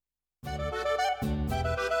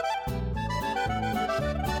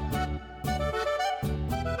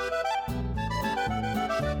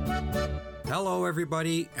Hello,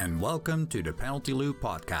 everybody, and welcome to the Penalty Loop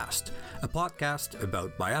Podcast, a podcast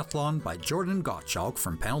about biathlon by Jordan Gottschalk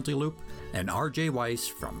from Penalty Loop and RJ Weiss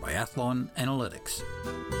from Biathlon Analytics.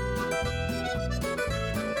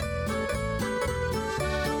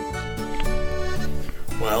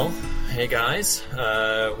 Well, hey guys,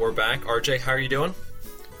 we're back. RJ, how are you doing?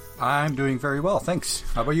 I'm doing very well, thanks.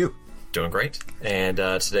 How about you? Doing great. And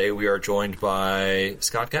today we are joined by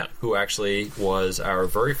Scott Gatt, who actually was our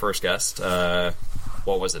very first guest.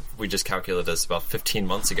 What was it? We just calculated this about 15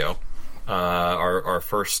 months ago. Our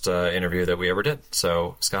first interview that we ever did.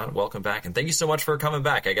 So, Scott, welcome back, and thank you so much for coming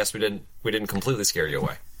back. I guess we didn't completely scare you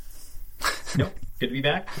away. Nope, good to be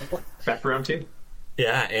back. Back for round two.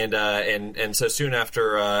 Yeah, and so soon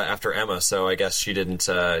after Emma. So I guess she didn't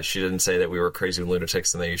say that we were crazy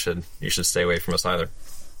lunatics and that you should stay away from us either.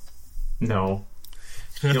 No,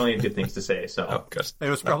 you only have good things to say. So oh, good. It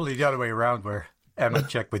was probably the other way around, where Emma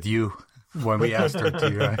checked with you when we asked her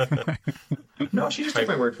to. No, she just took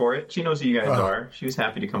my word for it. She knows who you guys are. She was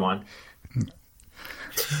happy to come on.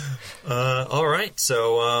 All right,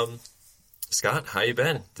 so Scott, how you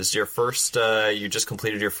been? This is your first. You just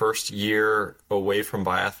completed your first year away from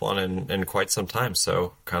biathlon in quite some time.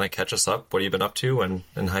 So kind of catch us up. What have you been up to, and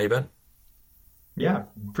how you been? Yeah,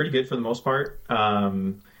 pretty good for the most part.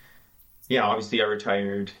 Yeah, obviously I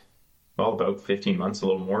retired, about 15 months, a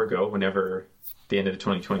little more ago, whenever the end of the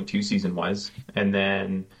 2022 season was. And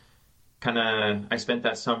then I spent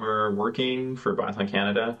that summer working for Biathlon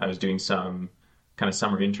Canada. I was doing some kind of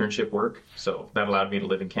summer internship work. So that allowed me to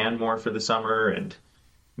live in Canmore for the summer and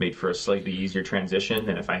made for a slightly easier transition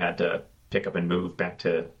than if I had to pick up and move back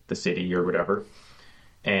to the city or whatever.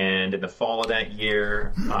 And in the fall of that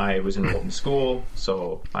year, I was enrolled in school.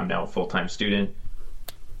 So I'm now a full-time student.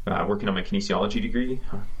 Working on my kinesiology degree.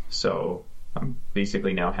 So I'm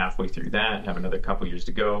basically now halfway through that, have another couple years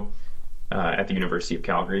to go at the University of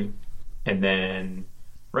Calgary. And then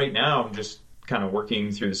right now I'm just kind of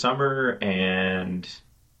working through the summer and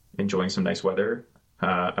enjoying some nice weather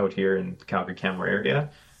out here in the Calgary Canmore area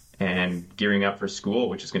and gearing up for school,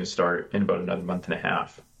 which is going to start in about another month and a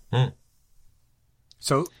half.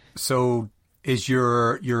 So is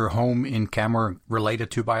your home in Canmore related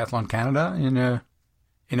to Biathlon Canada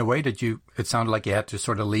in a way that it sounded like you had to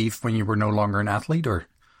sort of leave when you were no longer an athlete, or?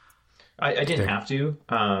 I didn't have to.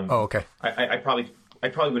 Okay. I probably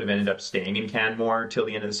would have ended up staying in Canmore till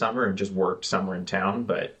the end of the summer and just worked somewhere in town,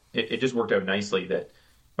 but it just worked out nicely that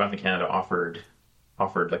Biathlon Canada offered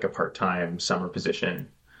like a part-time summer position,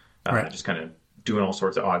 right. Just kind of doing all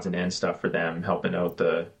sorts of odds and ends stuff for them, helping out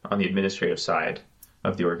on the administrative side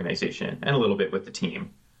of the organization and a little bit with the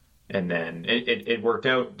team. And then it worked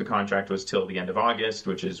out. The contract was till the end of August,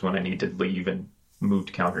 which is when I need to leave and move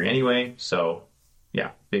to Calgary anyway. So,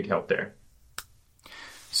 yeah, big help there.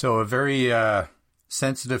 So a very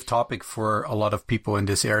sensitive topic for a lot of people in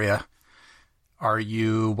this area. Are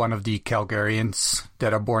you one of the Calgarians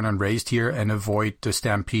that are born and raised here and avoid the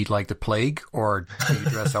stampede like the plague? Or do you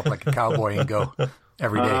dress up like a cowboy and go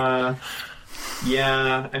every day?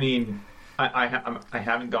 Yeah, I mean, I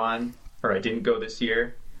haven't gone, or I didn't go this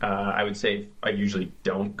year. I would say I usually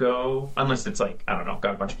don't go unless it's like, I don't know,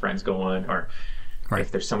 got a bunch of friends going, or right. If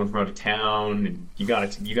there's someone from out of town, and you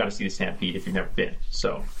got to see the Stampede if you've never been.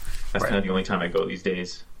 So that's right. Kind of the only time I go these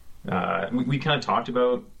days. We kind of talked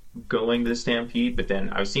about going to the Stampede, but then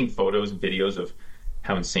I was seeing photos and videos of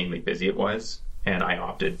how insanely busy it was, and I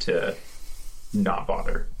opted to not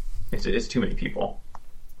bother. It's too many people.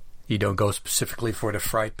 You don't go specifically for the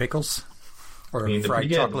fried pickles? Or I mean, fried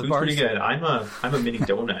chocolate bars? Pretty good. I'm a mini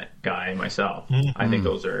donut guy myself. I think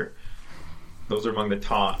those are among the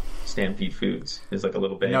top Stampede foods. Is like a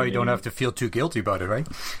little bit. No, you don't have to feel too guilty about it, right?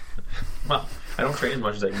 Well, I don't train as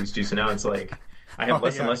much as I used to, so now it's like I have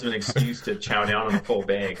less and less of an excuse to chow down on a full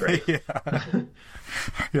bag, right?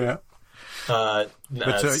 Yeah.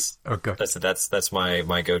 That's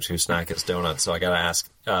my go-to snack is donuts. So I gotta ask,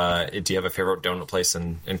 do you have a favorite donut place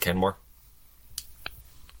in Canmore?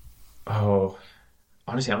 Oh,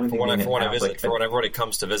 honestly, I don't think for whenever it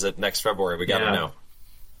comes to visit next February, we gotta know.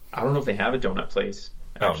 I don't know if they have a donut place.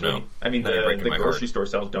 Actually. Oh no! I mean, the grocery store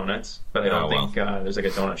sells donuts, but I don't think there's like a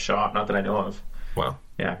donut shop. Not that I know of. Well,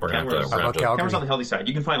 yeah, Canmore's on the healthy side.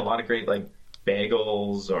 You can find a lot of great like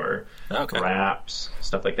bagels or wraps,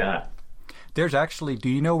 stuff like that. There's actually. Do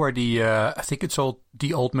you know where I think it's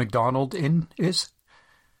the old McDonald Inn is?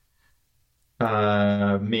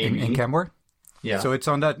 Maybe in Canmore. Yeah. So it's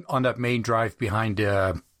on that main drive behind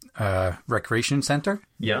the recreation center.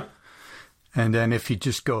 Yeah. And then if you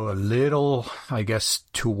just go a little, I guess,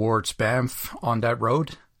 towards Banff on that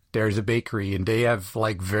road, there's a bakery, and they have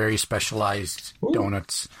like very specialized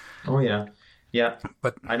donuts. Oh yeah. Yeah,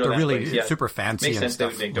 But I know they're that really place, yeah. super fancy Makes and sense. They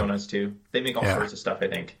stuff. would make donuts too. They make all sorts of stuff. I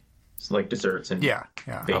think it's like desserts and Yeah.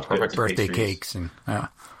 baked perfect. goods and Birthday pastries. cakes and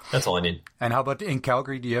That's all I need. And how about in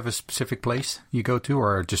Calgary? Do you have a specific place you go to,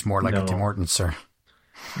 or just more like a No. Tim Hortons? Or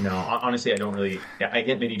No, honestly, I don't really. Yeah, I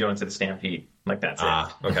get mini donuts at the Stampede. Like that's it.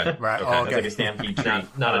 Okay. right? Okay. Oh, It's like a Stampede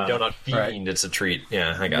treat. Not a donut fiend, right. it's a treat.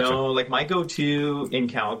 Yeah, I gotcha. No, like my go-to in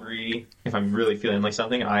Calgary, if I'm really feeling like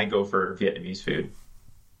something, I go for Vietnamese food.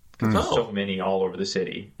 Because there's so many all over the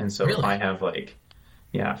city, and so if Really? I have like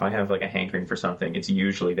a hankering for something, it's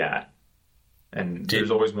usually that. And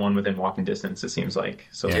there's always one within walking distance. It seems like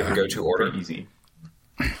so. Do you have a go-to order? Pretty easy.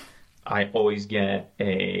 I always get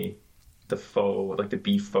the faux, like the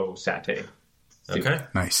beef faux satay. soup. Okay.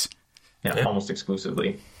 nice. Yeah, almost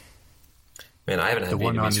exclusively. Man, I haven't had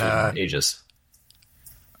one Vietnamese on, food in ages.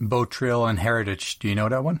 Bow Trail and Heritage. Do you know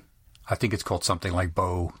that one? I think it's called something like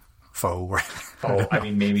Bow Faux. Oh, I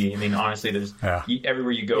mean, maybe. I mean, honestly, there's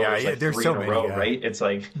everywhere you go, there's like there's three so in a many, row, yeah. right? It's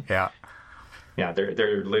like, yeah. yeah,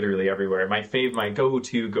 they're literally everywhere. My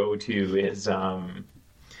go-to is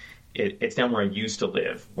it's down where I used to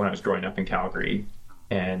live when I was growing up in Calgary,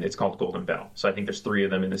 and it's called Golden Bell. So I think there's 3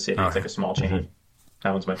 of them in the city. It's like a small chain.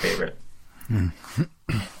 That one's my favorite.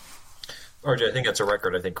 RJ, I think that's a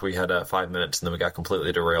record. I think we had 5 minutes and then we got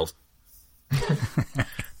completely derailed.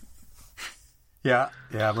 Yeah,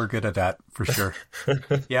 we're good at that for sure.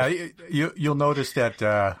 Yeah, you'll notice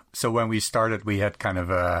that. So when we started, we had kind of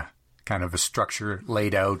a structure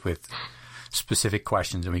laid out with specific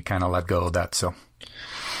questions, and we kind of let go of that. So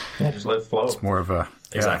Yeah, just let it flow. it's more of a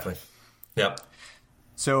Exactly. Yep.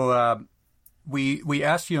 So we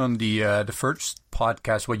asked you on the first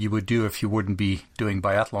podcast what you would do if you wouldn't be doing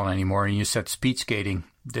biathlon anymore, and you said speed skating.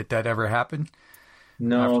 Did that ever happen?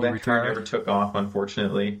 No, after you that career retired? never took off,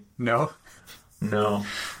 unfortunately. No. No.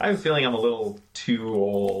 I have a feeling I'm a little too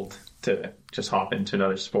old to just hop into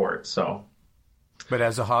another sport, so But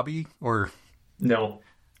as a hobby, or no.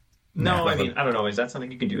 No, Nah. I mean, I don't know. Is that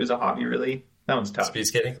something you can do as a hobby, really? That one's tough. Speed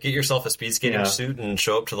skating. Get yourself a speed skating Yeah. suit and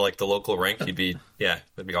show up to the local rink. That'd be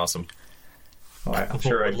awesome. Oh, I'm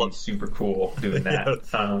sure I'd be super cool doing that.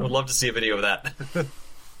 I would love to see a video of that.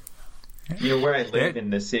 Where I live in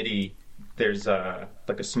the city, there's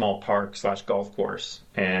like a small park / golf course,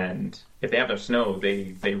 and if they have no snow,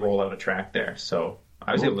 they roll out a track there. So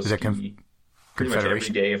I was able to Is that ski pretty much every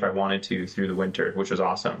Confederation? day if I wanted to through the winter, which was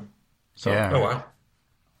awesome. So Yeah. Oh, wow.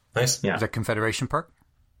 Nice. yeah, is that Confederation Park?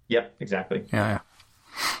 yep, exactly. Yeah.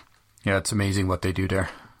 Yeah, it's amazing what they do there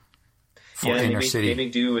for Yeah, inner they city.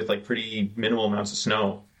 make do with like pretty minimal amounts of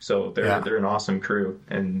snow. So they're an awesome crew.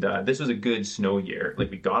 And this was a good snow year.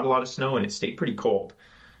 Like we got a lot of snow and it stayed pretty cold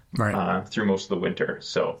Right. through most of the winter.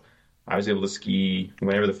 So I was able to ski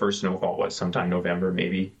whenever the first snowfall was, sometime November,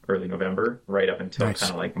 maybe early November, right up until Nice.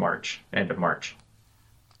 kind of like March, end of March,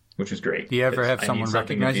 which was great. Do you ever have I need someone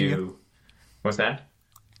something to recognize you? do- What's that?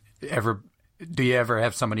 Do you ever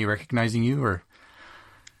have somebody recognizing you, or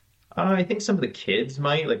I think some of the kids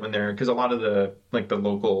might, like when they're, because a lot of the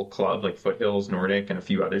local club, like Foothills, Nordic, and a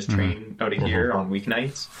few others train out of here on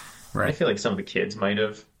weeknights. Right. I feel like some of the kids might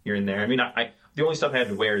have here and there. I mean, I the only stuff I had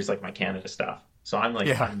to wear is like my Canada stuff. So I'm like,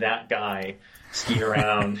 Yeah. I'm that guy skiing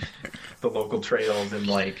around the local trails in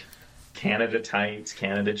like Canada tights,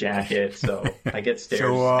 Canada jacket. So I get stares,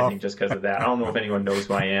 Show I off. think, just because of that. I don't know if anyone knows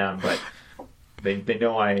who I am, but they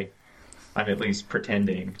know I'm at least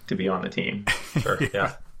pretending to be on the team. Sure.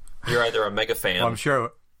 Yeah. You're either a mega fan well, I'm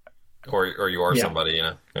sure. or you are Yeah. somebody,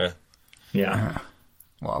 Yeah. Yeah.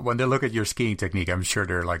 Well, when they look at your skiing technique, I'm sure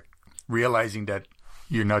they're like realizing that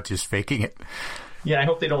you're not just faking it. Yeah, I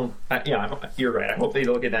hope they don't. You're right. I hope they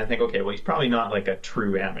look at that and think, okay, well, he's probably not like a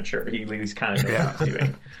true amateur. He's kind of knows what he's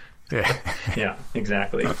doing. Yeah. Yeah,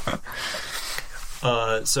 exactly.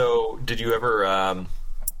 So did you ever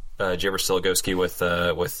still go ski with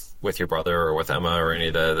your brother or with Emma or any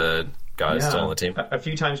of the guys still on the team? A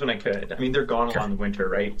few times when I could. I mean, they're gone a lot in the winter,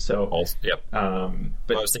 right? So, Yep.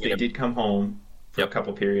 but was thinking they of- did come home for Yep. a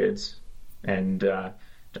couple periods, and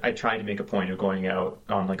I tried to make a point of going out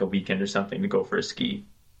on like a weekend or something to go for a ski.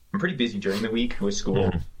 I'm pretty busy during the week with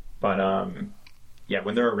school, but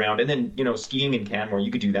when they're around, and then skiing in Canmore,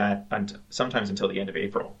 you could do that sometimes until the end of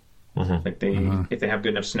April. Like if they have good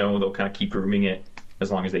enough snow, they'll kind of keep grooming it as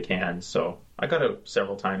long as they can. So I got out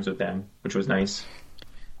several times with them, which was nice.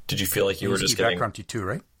 Did you feel like you were just ski getting? backcountry too,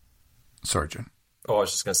 right? Sorry, John. Oh, I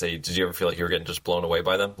was just gonna say, did you ever feel like you were getting just blown away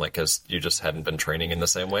by them, like because you just hadn't been training in the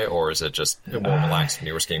same way, or is it just more relaxed when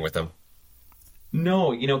you were skiing with them?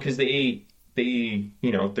 No, because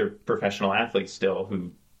they're professional athletes still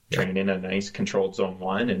who train in a nice controlled zone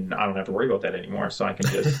 1, and I don't have to worry about that anymore. So I can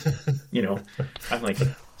just, I'm like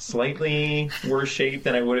slightly worse shape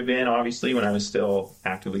than I would have been, obviously, when I was still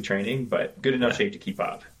actively training, but good enough shape to keep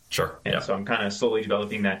up. Sure. And so I'm kind of slowly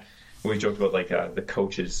developing that. We joked about like the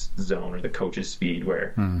coach's zone or the coach's speed,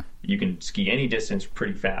 where you can ski any distance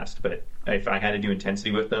pretty fast, but if I had to do intensity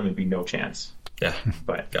with them, it'd be no chance. Yeah.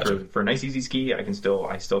 But Gotcha. for a nice easy ski, I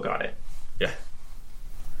still got it. Yeah.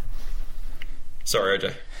 Sorry,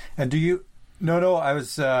 RJ. And do you? No. I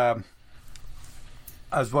was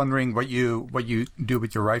wondering what you do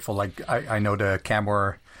with your rifle. Like I know the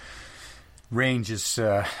Camor range is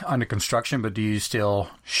under construction, but do you still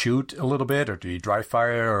shoot a little bit, or do you dry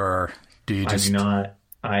fire, or do you just? I do not.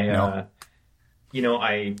 No?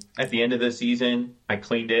 I at the end of the season, I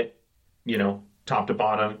cleaned it, top to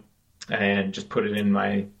bottom, and just put it in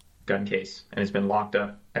my gun case, and it's been locked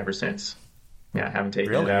up ever since. Yeah, I haven't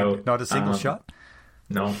taken it out. Not a single shot?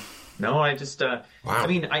 No, I just. Wow. I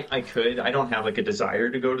mean, I could. I don't have like a desire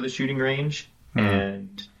to go to the shooting range,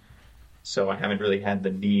 and so I haven't really had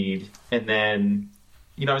the need. And then,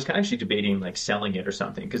 I was kind of actually debating like selling it or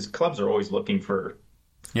something, because clubs are always looking for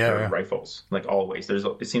rifles, like always.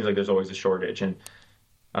 It seems like there's always a shortage, and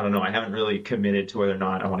I don't know. I haven't really committed to whether or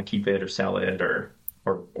not I want to keep it or sell it or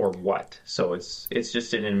what. So it's just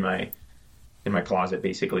sitting in my closet,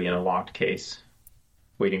 basically in a locked case,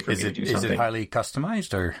 waiting for me to do something. Is it highly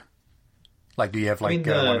customized, or like do you have like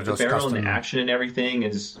one of those the barrel custom... and the action and everything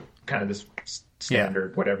is kind of this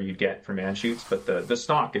standard whatever you get for man shoots, but the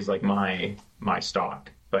stock is like my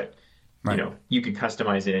stock. But you could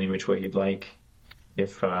customize it any which way you'd like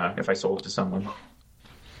if I sold it to someone.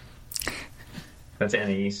 That's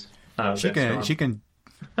Annie's. She can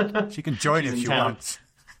join if she wants.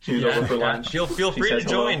 She's over for lunch. Feel free to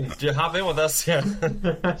join. Hop in with us. Yeah.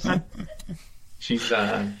 She's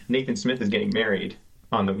Nathan Smith is getting married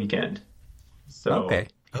on the weekend, so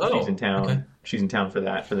she's in town. Okay. She's in town for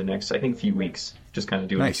that for the next, I think, few weeks. Just kind of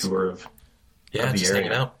doing a tour of the just area.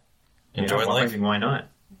 hanging out, enjoying life. Why not?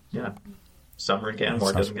 Yeah, summer in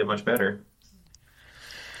Canmore doesn't get much better.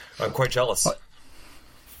 I'm quite jealous.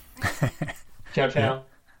 Ciao.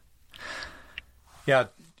 Yeah.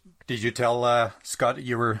 Did you tell Scott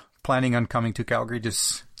you were planning on coming to Calgary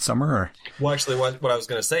this summer? Or? Well, actually, what I was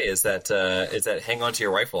going to say is that hang on to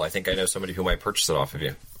your rifle. I think I know somebody who might purchase it off of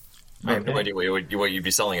you. I have no idea what you'd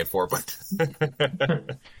be selling it for, but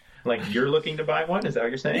like you're looking to buy one? Is that what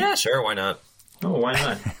you're saying? Yeah, sure. Why not? Oh, why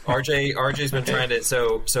not? RJ's been trying to.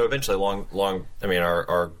 So eventually, long. I mean,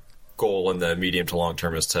 our goal in the medium to long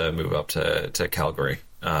term is to move up to Calgary.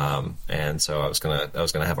 And so I was gonna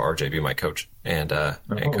have RJ be my coach and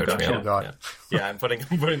coach me on. God. Yeah, I'm putting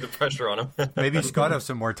the pressure on him. Maybe Scott has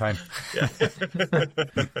some more time. Yeah.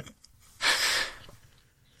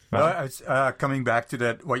 I was, coming back to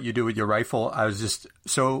that, what you do with your rifle, I was just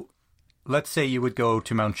so. Let's say you would go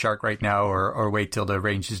to Mount Shark right now, or wait till the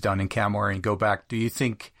range is done in Camor and go back. Do you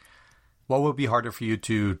think what would be harder for you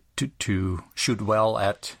to shoot well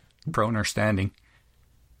at prone or standing?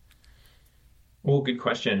 Oh, good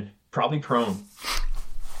question. Probably prone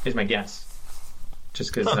is my guess.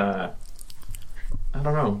 Just because, I don't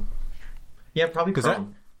know. Yeah, probably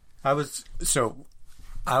prone. I was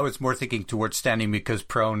more thinking towards standing because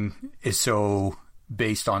prone is so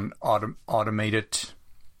based on automated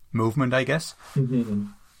movement, I guess. Mm-hmm.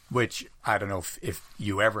 Which I don't know if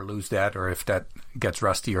you ever lose that or if that gets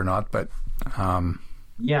rusty or not. But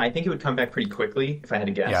yeah, I think it would come back pretty quickly if I had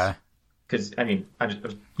to guess. Yeah, because I mean,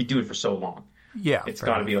 you do it for so long. Yeah, it's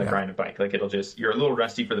got to be like riding a bike. Like you're a little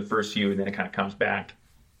rusty for the first few, and then it kind of comes back.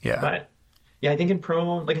 Yeah, but yeah, I think in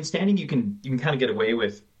prone, like in standing, you can kind of get away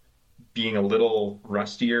with being a little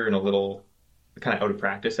rustier and a little kind of out of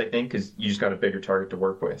practice. I think because you just got a bigger target to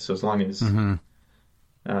work with. So as long as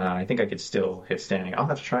I think I could still hit standing. I'll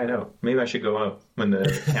have to try it out. Maybe I should go out when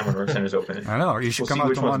the Cameron Work Center's open. I know. You should come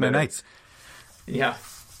out on Monday nights. Yeah.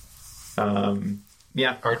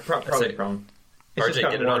 Yeah. Probably prone. It's RJ,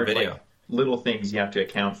 get it on video. Like, little things you have to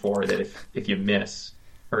account for that if you miss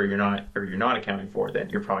or you're not accounting for, then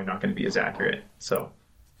you're probably not going to be as accurate. So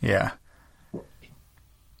yeah,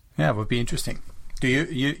 it would be interesting. Do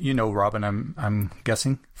you know Robin? I'm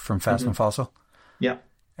guessing from Fast and Fossil. Yeah.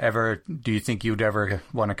 Do you think you'd ever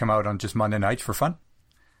want to come out on just Monday nights for fun?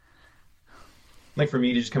 Like for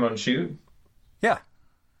me to just come out and shoot? Yeah.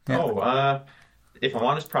 Oh, if I'm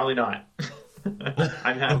honest, probably not.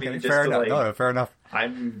 I'm happy just fair to enough. No, fair enough.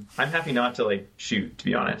 I'm happy not to like shoot, to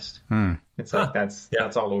be honest. It's like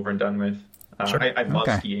that's all over and done with. Sure. I love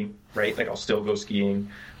skiing, right? Like I'll still go skiing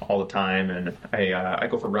all the time, and I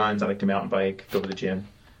go for runs. I like to mountain bike, go to the gym,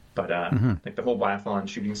 but like the whole biathlon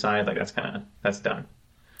shooting side, like that's done.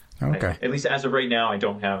 Okay. At least as of right now, I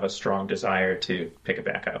don't have a strong desire to pick it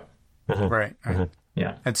back up. Right.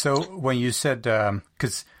 Yeah. And so when you said,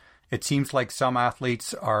 because it seems like some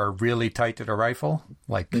athletes are really tight to the rifle,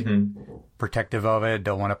 like protective of it,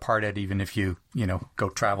 don't want to part it, even if you go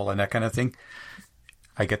travel and that kind of thing.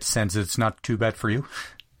 I get the sense it's not too bad for you.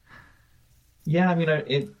 Yeah, I mean,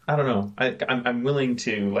 I don't know. I'm willing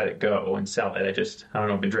to let it go and sell it. I don't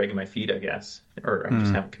know, I've been dragging my feet, I guess, or I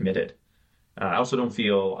just haven't committed. I also don't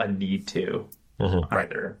feel a need to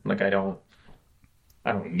either. Like, I don't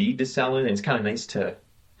need to sell it. And it's kind of nice to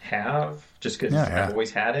have just because I've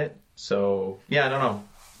always had it. So, yeah, I don't know.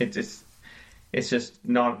 It's just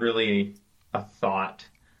not really a thought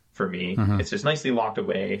for me. It's just nicely locked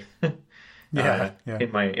away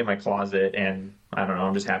in my closet, and I don't know,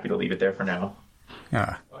 I'm just happy to leave it there for now.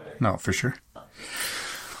 Yeah, no, for sure.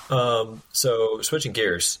 So switching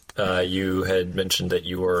gears, you had mentioned that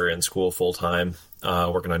you were in school full time,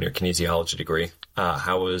 working on your kinesiology degree.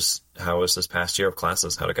 How was this past year of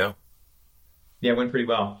classes? How'd it go? Yeah, it went pretty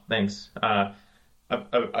well. Thanks.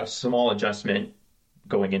 A small adjustment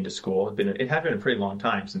going into school. It had been a pretty long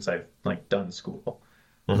time since I've done school,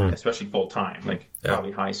 especially full time,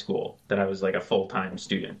 probably high school, that I was like a full time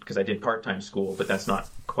student, because I did part time school, but that's not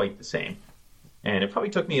quite the same. And it probably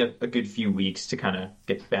took me a good few weeks to kind of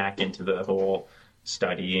get back into the whole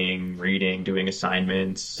studying, reading, doing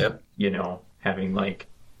assignments, having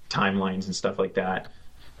timelines and stuff like that.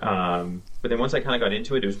 But then once I kind of got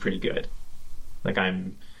into it, it was pretty good.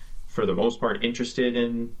 I'm, for the most part, interested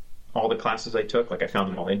in all the classes I took. I found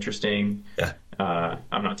them all interesting. Yeah.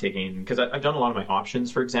 I'm not taking, because I've done a lot of my options,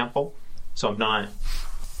 for example. So I'm not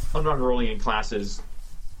enrolling in classes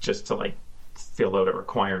just to fill out a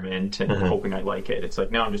requirement and hoping I like it. It's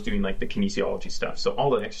now I'm just doing the kinesiology stuff. So all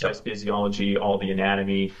the exercise physiology, all the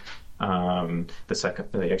anatomy, the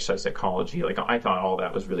exercise psychology. I thought all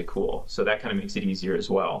that was really cool. So that kind of makes it easier as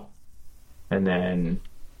well. And then,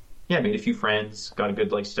 I made a few friends, got a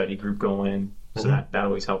good study group going. So that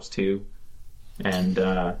always helps too. And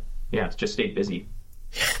just stayed busy.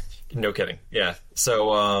 No kidding. Yeah.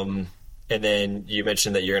 So, and then you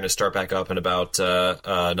mentioned that you're going to start back up in about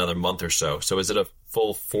another month or so. So is it a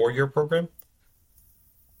full 4-year program?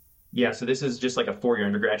 Yeah, so this is just a 4-year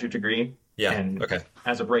undergraduate degree. Yeah, and okay.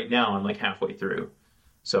 As of right now, I'm halfway through.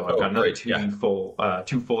 So I've got another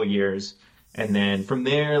two full years. And then from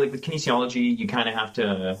there, with kinesiology, you kind of have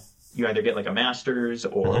to, you either get a master's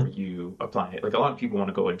or you apply it. A lot of people want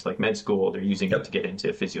to go into med school. They're using it to get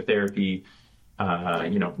into physiotherapy,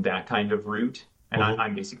 that kind of route. And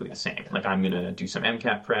I'm basically the same. I'm going to do some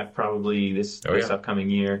MCAT prep probably this upcoming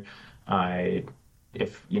year.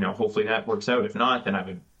 Hopefully that works out. If not, then I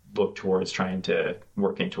would look towards trying to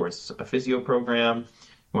work in towards a physio program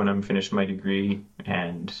when I'm finished my degree.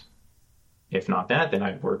 And if not that, then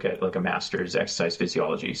I'd work at a master's exercise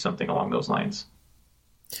physiology, something along those lines.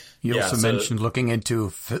 You also mentioned looking into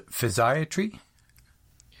physiatry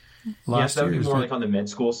last year. That would be more on the med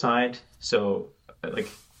school side. So I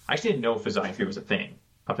actually didn't know physiatry was a thing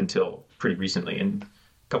up until pretty recently. And a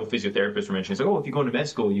couple of physiotherapists were mentioning, if you go into med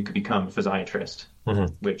school, you could become a physiatrist,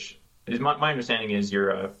 which is my understanding is you're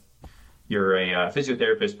a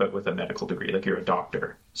physiotherapist, but with a medical degree, you're a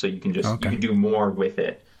doctor. So you can you can do more with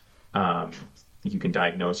it. You can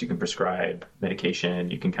diagnose, you can prescribe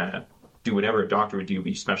medication, you can kind of do whatever a doctor would do, but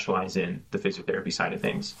you specialize in the physiotherapy side of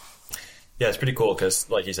things. Yeah, it's pretty cool because,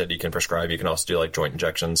 like you said, you can prescribe. You can also do joint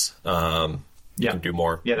injections. You can do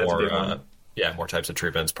more. Yeah, that's a big one. More types of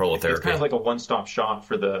treatments, prolotherapy. It's kind of a one-stop shop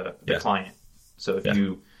for the client. So if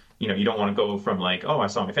you don't want to go from I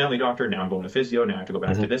saw my family doctor, now I'm going to physio, now I have to go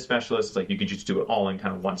back to this specialist. You could just do it all in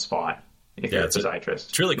kind of one spot if you're a physiatrist.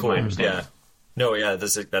 It's really cool. Yeah. No, yeah,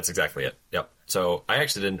 that's exactly it. Yep. So I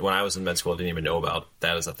actually didn't, when I was in med school, I didn't even know about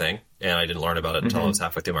that as a thing. And I didn't learn about it until I was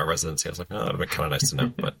halfway through my residency. I was like, oh, that would be kind of nice to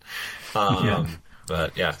know. But,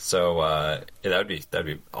 so that'd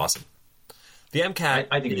be awesome. The MCAT,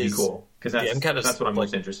 I think it'd be cool because that's what I'm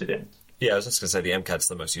most interested in. Yeah, I was just going to say the MCAT's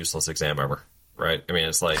the most useless exam ever, right? I mean,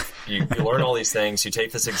 it's you learn all these things, you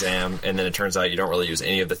take this exam, and then it turns out you don't really use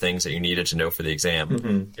any of the things that you needed to know for the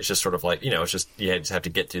exam. It's just sort of it's just you just have to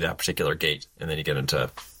get through that particular gate, and then you get into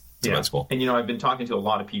med school. And I've been talking to a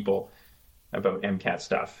lot of people about MCAT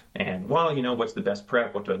stuff, and what's the best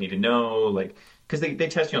prep? What do I need to know? Because they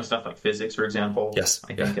test you on stuff like physics, for example. Yes.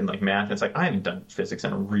 I think, and math. It's I haven't done physics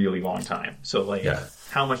in a really long time. So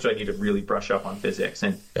how much do I need to really brush up on physics?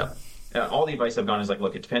 And all the advice I've gotten is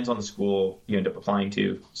look, it depends on the school you end up applying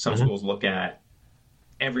to. Some schools look at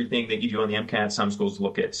everything that you do on the MCAT. Some schools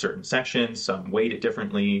look at certain sections. Some weight it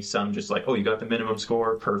differently. Some just you got the minimum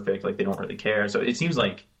score, perfect. They don't really care. So it seems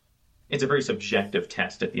like it's a very subjective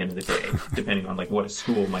test at the end of the day, depending on what a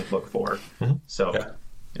school might look for. So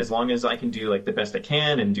as long as I can do like the best I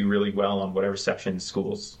can and do really well on whatever section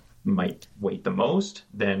schools might weight the most,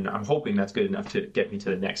 then I'm hoping that's good enough to get me to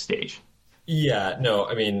the next stage. Yeah, no,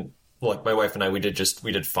 I mean, look, my wife and I, we did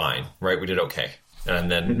fine, right? We did okay.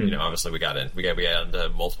 And then, you know, obviously we got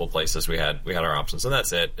into multiple places. We had our options, and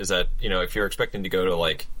that's it. Is that, you know, if you're expecting to go to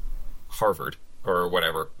like Harvard or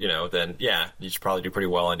whatever, you know, then yeah, you should probably do pretty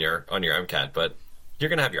well on your MCAT, but you're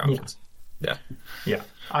going to have your options. Yeah. Yeah.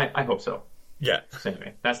 I hope so. Yeah. So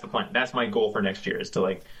anyway, that's the plan. That's my goal for next year, is to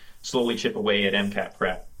like slowly chip away at MCAT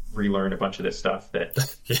prep, relearn a bunch of this stuff that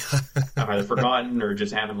I've either forgotten or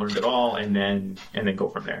just haven't learned at all, and then go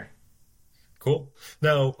from there. Cool.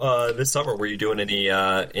 Now, this summer, were you doing any,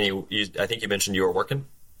 I think you mentioned you were working?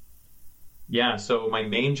 Yeah, so my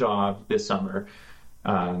main job this summer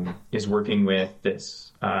is working with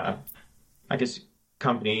this, I guess,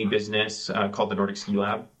 company, business called the Nordic Ski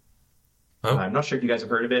Lab. Oh. I'm not sure if you guys have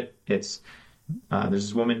heard of it. It's there's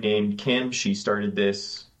this woman named Kim. She started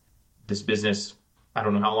this business, I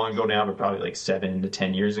don't know how long ago now, but probably like 7 to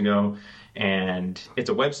 10 years ago. And it's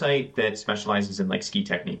a website that specializes in like ski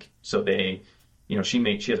technique. So they, you know, she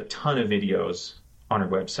has a ton of videos on her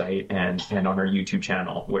website and on her YouTube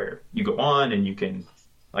channel where you go on and you can,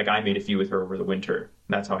 like I made a few with her over the winter.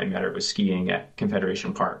 That's how I met her, was skiing at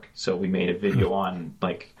Confederation Park. So we made a video on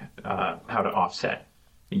like how to offset.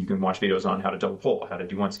 You can watch videos on how to double pole, how to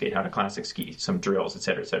do one skate, how to classic ski, some drills,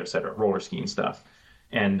 et cetera, roller skiing stuff.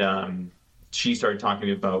 And she started talking to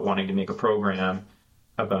me about wanting to make a program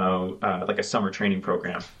about like a summer training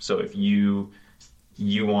program. So if you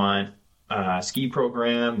want a ski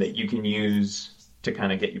program that you can use to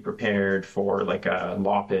kind of get you prepared for like a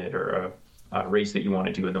Lopit or a race that you want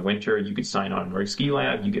to do in the winter, you could sign on Nordic Ski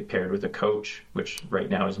Lab. You get paired with a coach, which right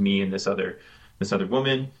now is me and this other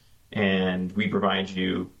woman. And we provide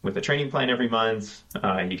you with a training plan every month.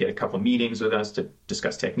 You get a couple meetings with us to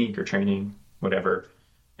discuss technique or training, whatever.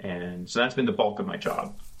 And so that's been the bulk of my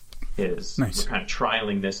job, is nice. We're kind of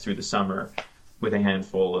trialing this through the summer with a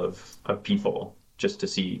handful of people just to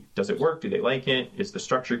see, does it work? Do they like it? Is the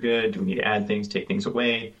structure good? Do we need to add things, take things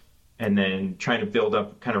away? And then trying to build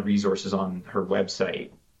up kind of resources on her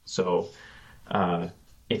website. So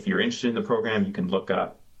if you're interested in the program, you can look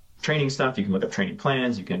up training stuff, you can look up training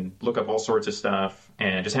plans, you can look up all sorts of stuff,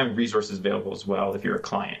 and just having resources available as well if you're a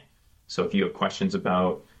client. So if you have questions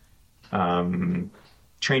about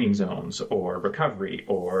training zones or recovery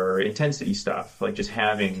or intensity stuff, like just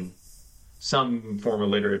having some form of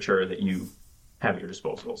literature that you have at your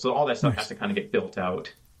disposal. So all that stuff has to kind of get built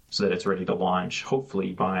out so that it's ready to launch,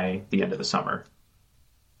 hopefully by the end of the summer.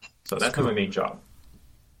 So that's cool. My main job.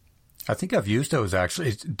 I think I've used those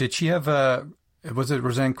actually. Did she have was it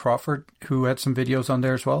Roseanne Crawford who had some videos on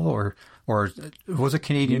there as well, or was it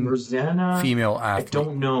Canadian Rosanna, female athlete? I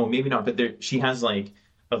don't know, maybe not. But she has like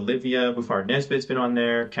Olivia Bouffard-Nesbitt's been on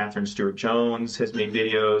there. Catherine Stewart-Jones has made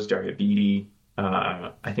videos. Daria Beatty,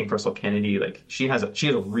 I think Russell Kennedy. Like she has a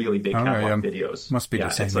really big catalog of videos. Must be the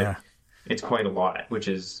same. It's quite a lot,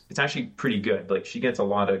 it's actually pretty good. Like she gets a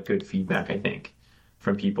lot of good feedback, I think,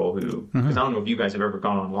 from people who. Because I don't know if you guys have ever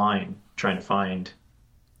gone online trying to find.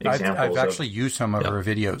 I've actually used some of her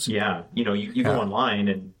videos. Yeah, you know, you go online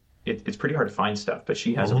and it's pretty hard to find stuff, but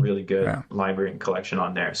she has a really good library and collection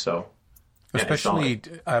on there. So, especially,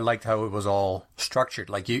 I liked how it was all structured.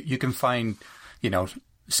 Like you can find, you know,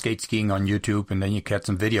 skate skiing on YouTube, and then you get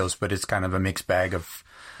some videos, but it's kind of a mixed bag of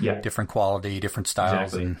different quality, different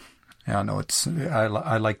styles, and I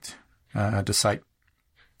liked the site.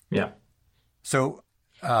 Yeah. So.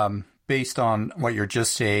 Based on what you're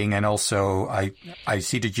just saying, and also I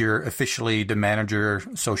see that you're officially the manager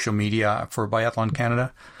social media for Biathlon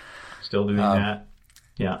Canada. Still doing that.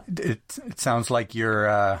 Yeah. It sounds like you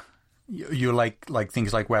like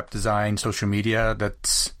things like web design, social media.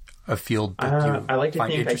 That's a field that I like to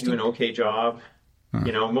think I do an okay job.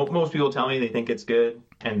 You know, most people tell me they think it's good,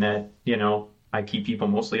 and that, you know, I keep people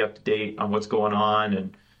mostly up to date on what's going on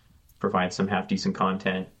and provide some half decent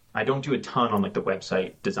content. I don't do a ton on like the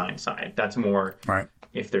website design side. That's more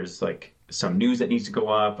if there's like some news that needs to go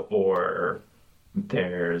up, or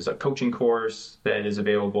there's a coaching course that is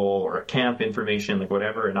available, or a camp information, like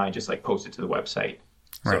whatever, and I just like post it to the website.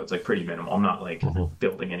 So it's like pretty minimal. I'm not like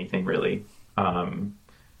building anything really.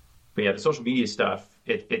 But yeah, the social media stuff,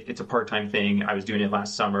 it's a part-time thing. I was doing it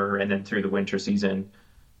last summer and then through the winter season.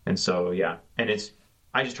 And so, yeah, and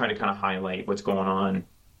I just try to kind of highlight what's going on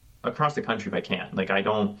across the country if I can. Like I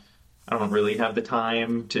don't really have the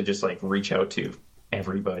time to just like reach out to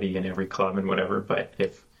everybody in every club and whatever. But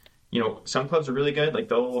if, you know, some clubs are really good,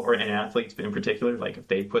 like and athletes in particular, like if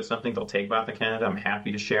they put something, they'll take Biathlon Canada. I'm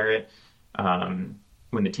happy to share it.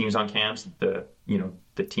 when the team's on camps, the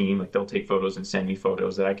team, like they'll take photos and send me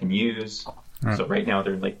photos that I can use. Right. So right now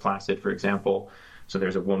they're in Lake Placid, for example. So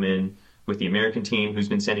there's a woman with the American team who's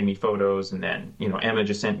been sending me photos, and then, Emma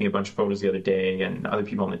just sent me a bunch of photos the other day, and other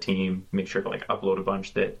people on the team make sure to like upload a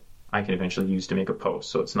bunch that I can eventually use to make a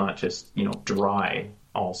post. So it's not just, dry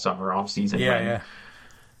all summer off season. Yeah.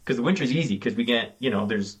 Because the winter's easy because we get,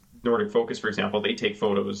 there's Nordic Focus, for example, they take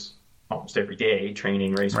photos almost every day,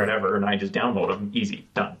 training, race, whatever, and I just download them, easy,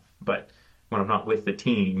 done. But when I'm not with the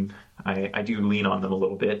team, I do lean on them a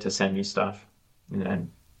little bit to send me stuff and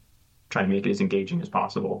then try to make it as engaging as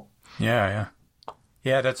possible. Yeah.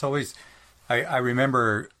 That's always, I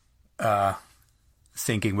remember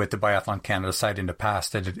thinking with the Biathlon Canada site in the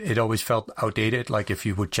past that it always felt outdated. Like if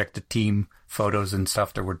you would check the team photos and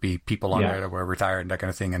stuff, there would be people on there that were retired and that kind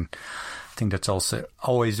of thing. And I think that's also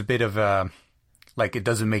always a bit of like it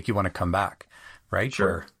doesn't make you want to come back, right? Sure.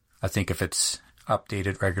 Where I think if it's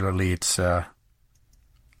updated regularly, it's and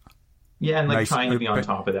like nice, trying to be on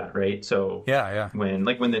top of that, right? So when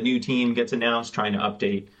the new team gets announced, trying to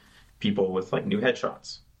update people with like new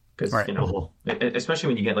headshots, because especially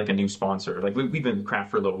when you get like a new sponsor. Like we've been in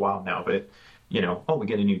craft for a little while now, but we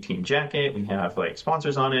get a new team jacket, we have like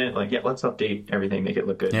sponsors on it. Like let's update everything, make it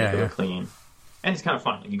look good, make it look clean, and it's kind of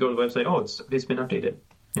fun. Like, you go to the website, it's been updated.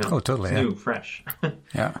 Totally, it's new, fresh.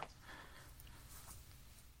 Yeah.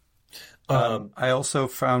 I also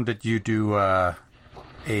found that you do a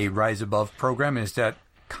Rise Above program. Is that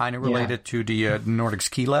kind of related to the Nordic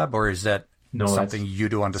Ski Lab, or is that something you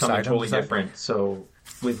do on the something side? Something totally different. So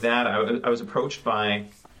with that, I was approached by,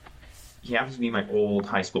 he happens to be my old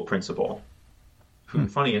high school principal, who,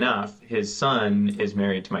 funny enough, his son is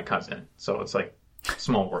married to my cousin. So it's like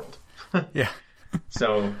small world. Yeah.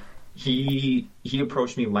 So he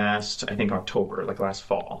approached me last October, like last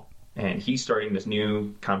fall. And he's starting this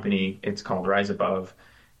new company. It's called Rise Above.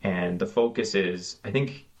 And the focus is, I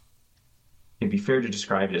think it'd be fair to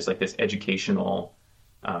describe it as like this educational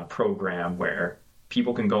program where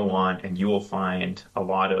people can go on and you will find a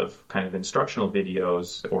lot of kind of instructional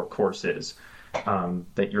videos or courses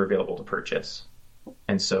that you're available to purchase.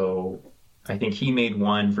 And so I think he made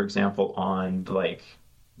one, for example, on like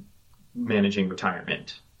managing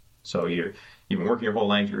retirement. So you've been working your whole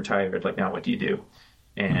life, you're retired, like now what do you do?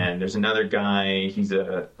 And there's another guy, he's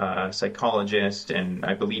a psychologist, and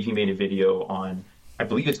I believe he made a video on, I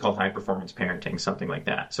believe it's called high performance parenting, something like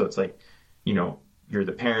that. So it's like, you're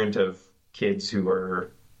the parent of kids who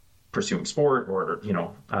are pursuing sport or,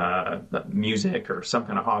 music or some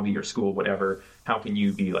kind of hobby or school, whatever. How can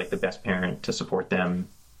you be like the best parent to support them,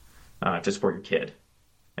 to support your kid?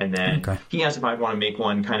 And then he asked if I'd want to make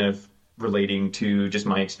one kind of relating to just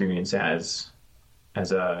my experience as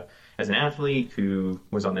an athlete who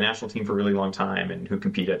was on the national team for a really long time and who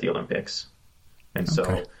competed at the Olympics. And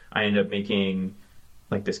so I ended up making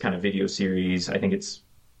like this kind of video series. I think it's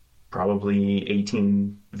probably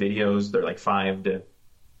 18 videos. They're like 5 to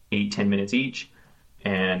 8, 10 minutes each.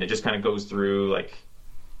 And it just kind of goes through like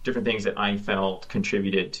different things that I felt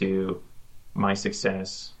contributed to my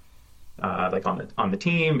success, like on the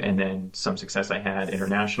team, and then some success I had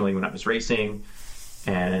internationally when I was racing.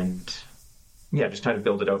 And just try to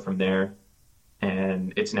build it out from there.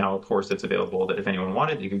 And it's now a course that's available that if anyone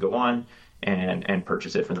wanted, you could go on and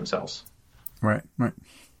purchase it for themselves. Right.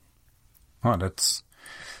 Oh,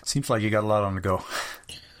 seems like you got a lot on the go.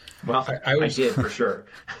 Well, I did for sure.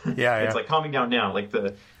 It's like calming down now. Like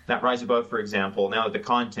that Rise Above, for example, now that the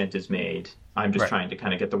content is made, I'm just trying to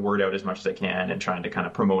kind of get the word out as much as I can and trying to kind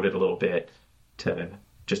of promote it a little bit to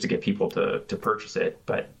get people to purchase it.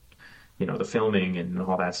 But the filming and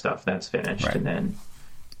all that stuff, that's finished. Right. And then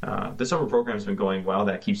the summer program's been going well.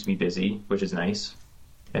 That keeps me busy, which is nice.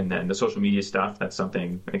 And then the social media stuff, that's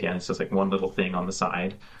something, again, it's just like one little thing on the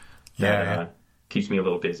side that keeps me a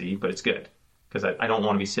little busy, but it's good because I don't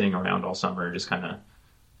want to be sitting around all summer just kind of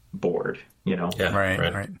bored, Yeah,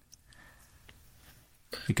 right.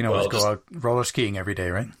 You can always go out roller skiing every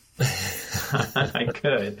day, right? I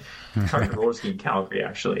could. It's hard to roller ski in Calgary,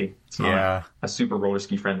 actually. It's not a super roller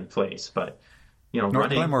ski friendly place, but North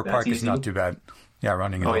running, Glenmore Park is not too bad. Yeah,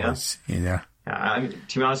 running. I mean,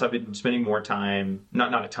 to be honest, I've been spending more time,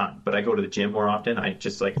 not a ton, but I go to the gym more often. I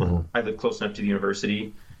just I live close enough to the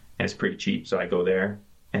university, and it's pretty cheap, so I go there.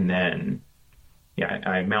 And then,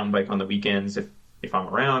 I mountain bike on the weekends if I'm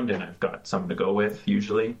around and I've got someone to go with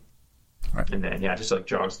usually. Right. And then just like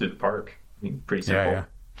jogs through the park. I mean, pretty simple.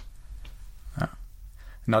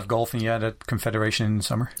 Not golfing yet at Confederation in the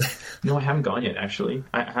summer? No, I haven't gone yet, actually.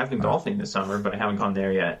 I have been golfing this summer, but I haven't gone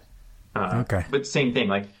there yet. But same thing,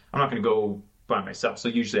 like, I'm not going to go by myself. So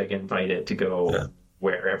usually I get invited to go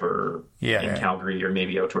wherever Yeah, in yeah. Calgary or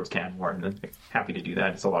maybe out towards Canmore. And then happy to do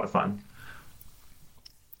that. It's a lot of fun.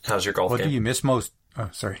 How's your golf What game? do you miss most? Oh,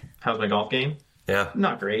 sorry. How's my golf game? Yeah.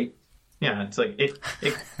 Not great. Yeah, it's like it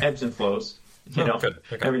ebbs and flows. You know, good.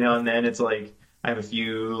 Okay. every now and then it's like I have a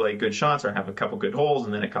few like good shots, or I have a couple good holes,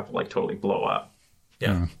 and then a couple like totally blow up.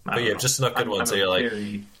 Yeah. I But don't yeah, know. just enough good ones. So I'm you're a like,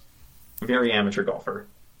 very, very amateur golfer.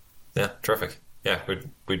 yeah, terrific. Yeah,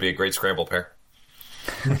 we'd be a great scramble pair.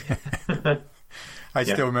 I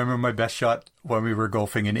still remember my best shot when we were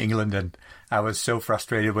golfing in England, and I was so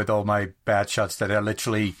frustrated with all my bad shots that I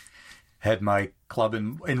literally had my club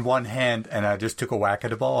in one hand, and I just took a whack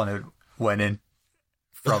at the ball, and it went in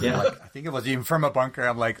from like, I think it was even from a bunker.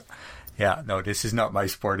 I'm like, yeah, no, this is not my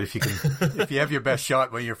sport. If you have your best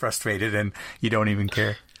shot when you're frustrated and you don't even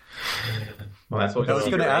care. Well, that's what I was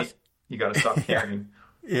you gonna do, right? ask- You got to stop caring.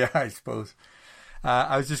 Yeah, I suppose.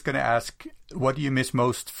 I was just going to ask, what do you miss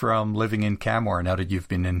most from living in Canmore now that you've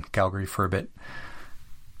been in Calgary for a bit?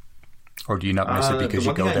 Or do you not miss it because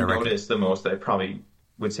you go there The one thing I regularly? noticed the most, that I probably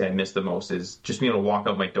would say I miss the most, is just being able to walk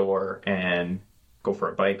out my door and go for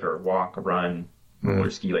a bike or walk, run,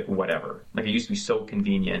 roller ski, like whatever. Like it used to be so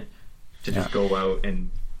convenient to just go out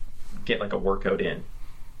and get like a workout in.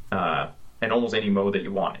 And almost any mode that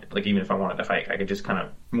you wanted. Like even if I wanted to hike, I could just kind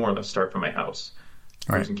of more or less start from my house.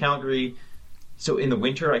 I was in Calgary. So in the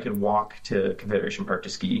winter, I could walk to Confederation Park to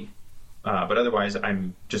ski. But otherwise,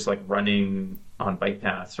 I'm just like running on bike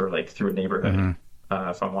paths or like through a neighborhood.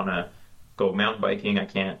 If I want to go mountain biking, I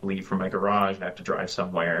can't leave from my garage. I have to drive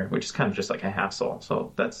somewhere, which is kind of just like a hassle.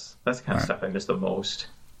 So that's the kind of stuff I miss the most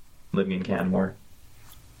living in Canmore.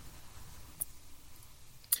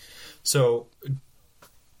 So,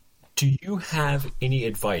 do you have any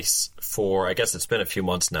advice for, I guess it's been a few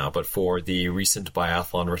months now, but for the recent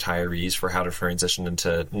biathlon retirees for how to transition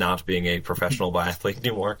into not being a professional biathlete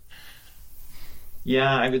anymore?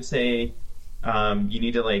 Yeah, I would say you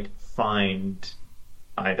need to like find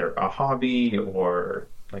either a hobby or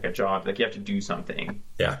like a job. Like you have to do something.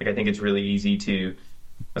 Yeah. Like I think it's really easy to.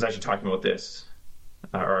 I was actually talking about this,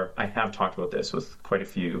 or I have talked about this with quite a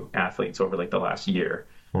few athletes over like the last year,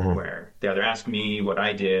 where they either ask me what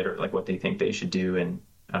I did or like what they think they should do, and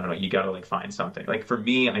I don't know. You got to like find something. Like for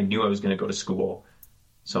me, I knew I was going to go to school,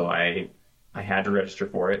 so I had to register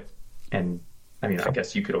for it, and I mean, I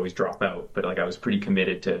guess you could always drop out, but like I was pretty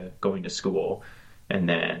committed to going to school, and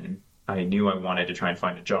then I knew I wanted to try and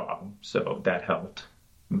find a job, so that helped.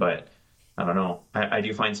 But I don't know. I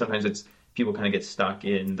do find sometimes it's people kind of get stuck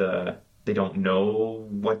in they don't know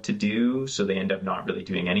what to do, so they end up not really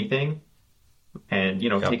doing anything. And, you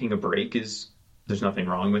know, taking a break there's nothing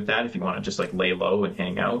wrong with that if you want to just like lay low and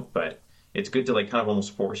hang out, but it's good to like kind of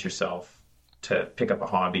almost force yourself to pick up a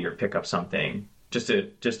hobby or pick up something just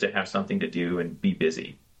to have something to do and be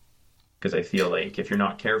busy. Because I feel like if you're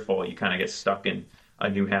not careful, you kind of get stuck in a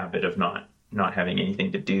new habit of not having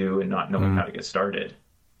anything to do and not knowing how to get started.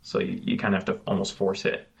 So you kind of have to almost force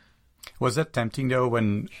it. Was that tempting though,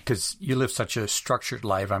 because you live such a structured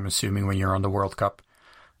life, I'm assuming, when you're on the World Cup,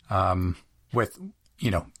 with,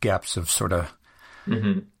 you know, gaps of sort of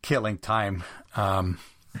killing time.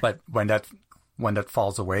 But when that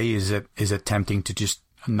falls away, is it tempting to just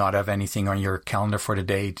not have anything on your calendar for the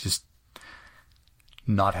day, just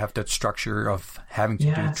not have that structure of having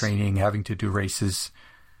to do training, having to do races?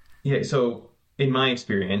 Yeah, so in my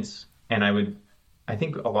experience, and I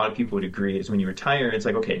think a lot of people would agree, is when you retire, it's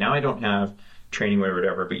like, okay, now I don't have training or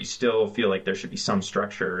whatever, but you still feel like there should be some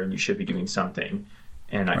structure and you should be doing something.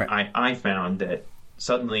 And I found that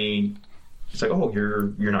suddenly it's like, oh,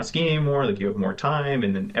 you're not skiing anymore, like you have more time,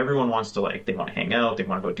 and then everyone wants to they want to hang out, they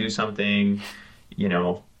want to go do something, you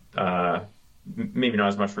know. Maybe not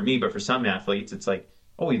as much for me, but for some athletes, it's like,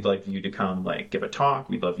 oh, we'd like you to come give a talk,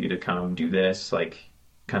 we'd love you to come do this,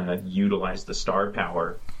 kind of utilize the star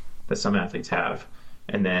power that some athletes have.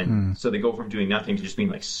 And then so they go from doing nothing to just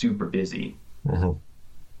being super busy.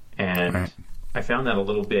 And I found that a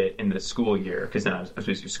little bit in the school year, because then I was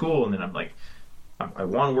busy with school, and then I'm like, I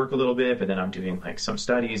want to work a little bit, but then I'm doing some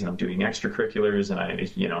studies and I'm doing extracurriculars, and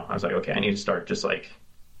I was like, okay, I need to start just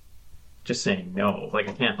saying no. I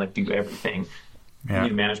can't do everything. I need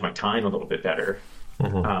to manage my time a little bit better.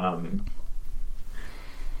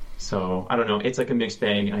 So I don't know. It's a mixed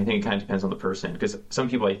bag, and I think it kind of depends on the person, because some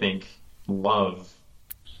people I think love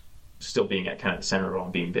still being at kind of the center of it all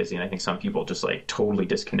and being busy, and I think some people just totally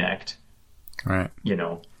disconnect, and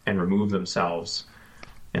remove themselves.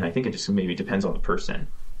 And I think it just maybe depends on the person.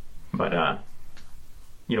 But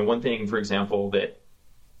one thing, for example, that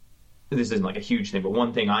this isn't a huge thing, but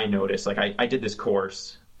one thing I noticed, I did this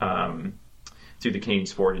course through the Canadian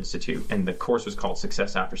Sport Institute, and the course was called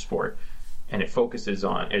Success After Sport. and it focuses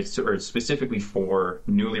on it's or it's specifically for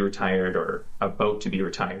newly retired or about to be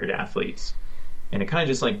retired athletes, and it kind of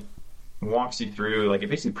just like walks you through, like it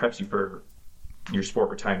basically preps you for your sport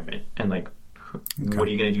retirement and like what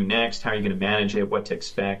are you going to do next, how are you going to manage it, what to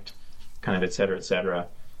expect, kind of et cetera, et cetera.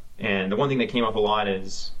 And the one thing that came up a lot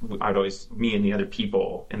is me and the other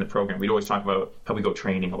people in the program, we'd always talk about how we go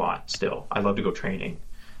training a lot still. I love to go training,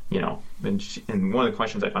 you know. And one of the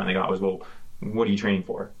questions I finally got was, well, what are you training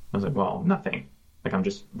for? I was like, well, nothing. Like, I'm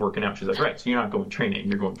just working out. She's like, right, so you're not going training,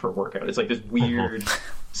 you're going for a workout. It's like this weird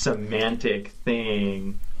semantic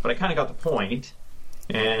thing. But I kind of got the point.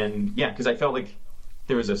 And yeah, because I felt like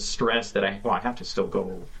there was a stress that I have to still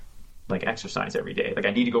go like exercise every day. Like I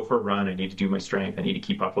need to go for a run. I need to do my strength. I need to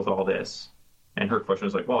keep up with all this. And her question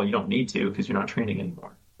was like, well, you don't need to because you're not training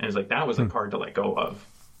anymore. And it's like, that was like hard to let go of.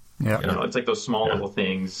 Yeah. You know, it's like those small little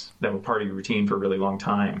things that were part of your routine for a really long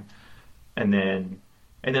time. And then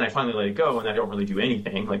I finally let it go, and I don't really do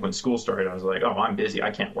anything. Like when school started, I was like, oh, I'm busy.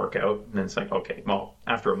 I can't work out. And then it's like, okay, well,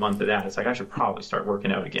 after a month of that, it's like, I should probably start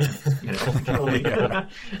working out again. You know,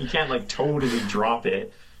 you can't like totally drop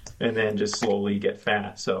it and then just slowly get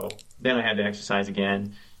fat. So then I had to exercise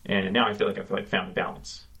again, and now I feel like I've found a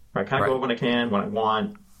balance. I kind of go when I can, when I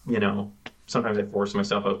want. You know, sometimes I force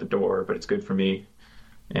myself out the door, but it's good for me.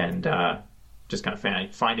 And just kind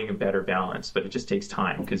of finding a better balance, but it just takes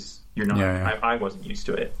time because you're not. I wasn't used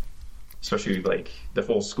to it, especially like the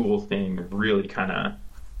whole school thing. Really kind of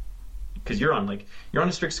because you're on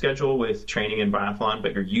a strict schedule with training in biathlon,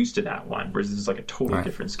 but you're used to that one, whereas this is like a totally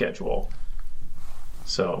different schedule.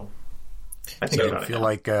 So I think I feel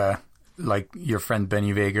like your friend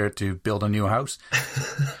Benny Vega to build a new house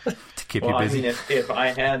to keep you busy. I mean, if I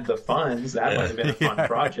had the funds, that might have been a fun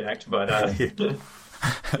project. But I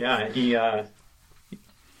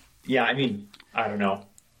mean, I don't know.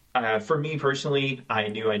 For me personally, I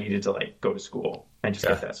knew I needed to like go to school and just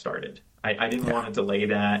get that started. I didn't want to delay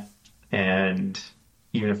that, and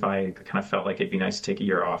even if I kind of felt like it'd be nice to take a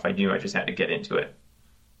year off, I knew I just had to get into it.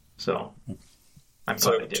 So I'm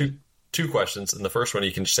glad I did. Two questions, and the first one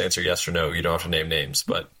you can just answer yes or no. You don't have to name names,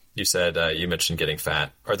 but you said you mentioned getting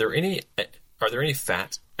fat. Are there any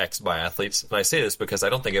fat ex-biathletes? And I say this because I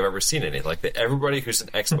don't think I've ever seen any. Like everybody who's an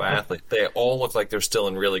ex-biathlete, they all look like they're still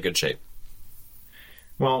in really good shape.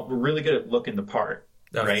 Well, we're really good at looking the part,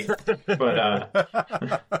 right?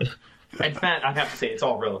 But and fat, I have to say, it's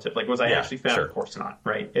all relative. Like, was I actually fat? Sure. Of course not,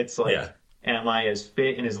 right? It's like, am I as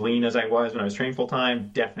fit and as lean as I was when I was training full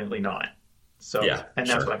time? Definitely not. So, and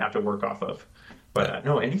that's what I have to work off of. But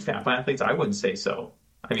no, any fat biathletes, I wouldn't say so.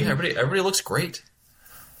 I mean, everybody looks great.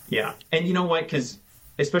 Yeah, and you know what? Because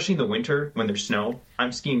especially in the winter when there's snow,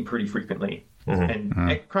 I'm skiing pretty frequently, and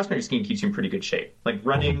cross country skiing keeps you in pretty good shape. Like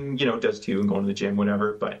running, you know, does too, and going to the gym,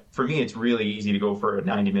 whatever. But for me, it's really easy to go for a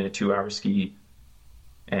 90-minute, 2-hour ski,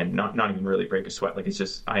 and not even really break a sweat. Like it's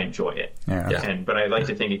just I enjoy it. But I like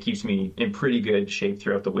to think it keeps me in pretty good shape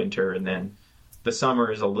throughout the winter, and then the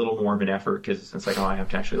summer is a little more of an effort because it's like, I have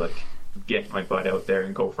to actually like get my butt out there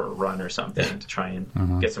and go for a run or something to try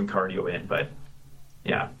and get some cardio in. But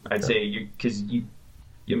yeah, I'd say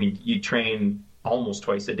you train almost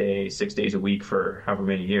twice a day, 6 days a week for however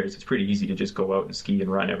many years. It's pretty easy to just go out and ski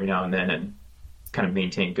and run every now and then and kind of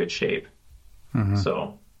maintain good shape.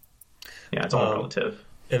 So yeah, it's all relative.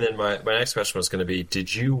 And then my next question was going to be,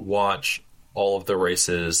 did you watch all of the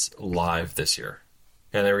races live this year?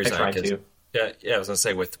 And the reason I tried to. Yeah, I was going to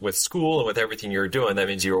say, with school and with everything you were doing, that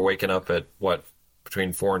means you were waking up at,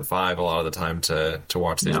 between 4 and 5 a lot of the time to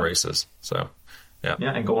watch these races. So, yeah,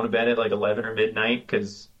 and going to bed at like 11 or midnight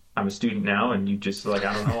because I'm a student now, and you just like,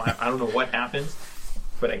 I don't know what happens,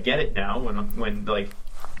 but I get it now when like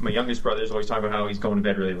my youngest brother's always talking about how he's going to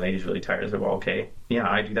bed really late, he's really tired. I said, well, okay, yeah,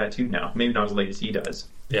 I do that too now. Maybe not as late as he does.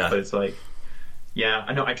 Yeah, but it's like, yeah,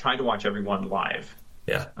 I know. I tried to watch everyone live.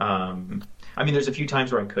 Yeah. I mean, there's a few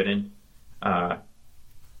times where I couldn't.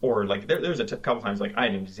 Or like there was a couple times like I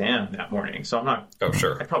had an exam that morning, so I'm not. Oh,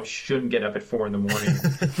 sure. I probably shouldn't get up at 4 a.m,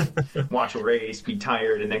 watch a race, be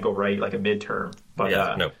tired, and then go write like a midterm.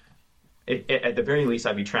 But no. At the very least,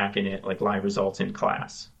 I'd be tracking it like live results in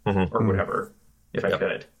class or whatever if I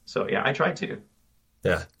could. So yeah, I tried to.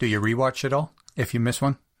 Yeah. Do you rewatch it all if you miss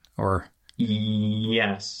one, or?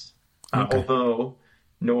 Yes. Although,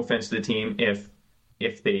 no offense to the team,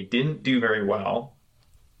 if they didn't do very well,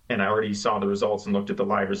 and I already saw the results and looked at the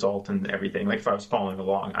live result and everything, like if I was following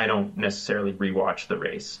along, I don't necessarily rewatch the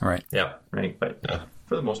race. Right. Yeah. Right. But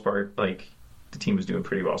for the most part, like the team was doing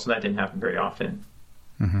pretty well, so that didn't happen very often.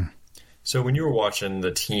 So when you were watching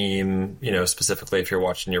the team, you know, specifically if you're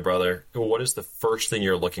watching your brother, what is the first thing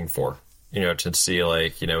you're looking for to see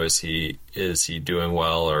like, is he doing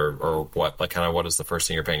well or what, like kind of what is the first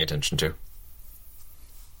thing you're paying attention to?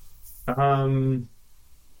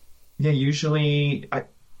 Yeah, usually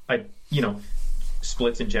I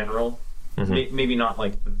splits in general. Maybe not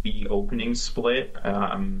like the opening split,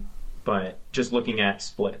 but just looking at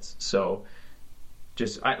splits. So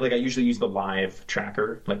I usually use the live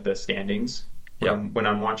tracker, like the standings when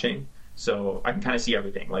I'm watching. So I can kind of see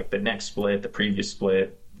everything, like the next split, the previous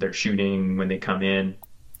split, their shooting when they come in.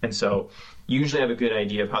 And so usually I have a good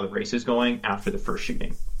idea of how the race is going after the first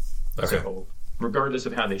shooting. Okay. So regardless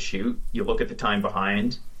of how they shoot, you look at the time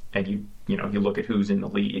behind and you look at who's in the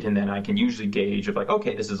lead, and then I can usually gauge of like,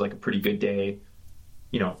 okay, this is like a pretty good day.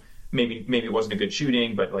 Maybe it wasn't a good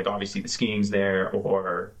shooting, but like obviously the skiing's there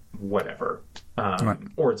or whatever.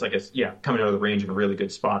 Or it's like coming out of the range in a really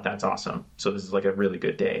good spot. That's awesome. So this is like a really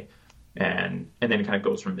good day. And then it kind of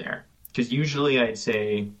goes from there. Because usually I'd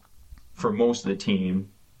say for most of the team,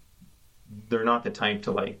 they're not the type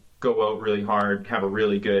to like go out really hard, have a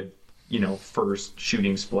really good, first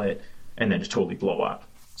shooting split, and then just totally blow up.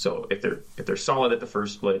 So if they're solid at the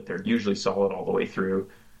first split, they're usually solid all the way through.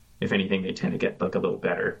 If anything, they tend to get like a little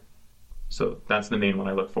better. So that's the main one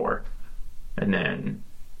I look for. And then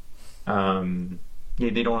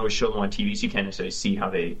they don't always show them on TV, so you can't necessarily see how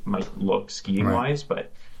they might look skiing wise,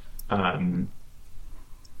 but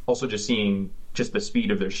also just seeing just the speed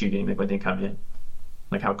of their shooting, like when they come in,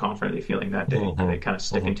 like how confident are they feeling that day? Are they kind of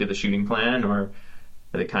sticking to the shooting plan, or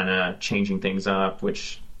are they kind of changing things up,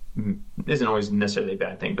 which isn't always necessarily a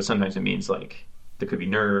bad thing, but sometimes it means like there could be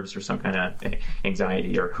nerves or some kind of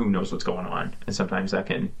anxiety or who knows what's going on, and sometimes that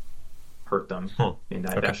can hurt them in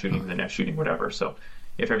that shooting, the next shooting, whatever. So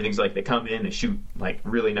if everything's like they come in, they shoot like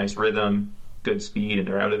really nice rhythm, good speed, and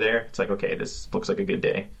they're out of there, it's like, okay, this looks like a good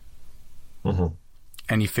day.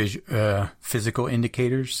 Any physical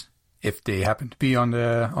indicators if they happen to be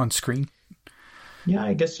on screen? Yeah,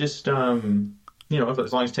 I guess just as long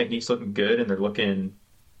as technique's looking good and they're looking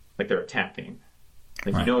like they're attacking,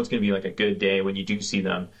 like it's going to be like a good day when you do see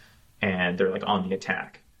them and they're like on the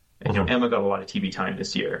attack. And Emma got a lot of TV time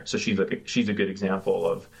this year, so she's a good example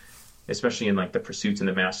of, especially in like the pursuits and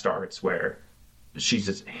the mass starts, where she's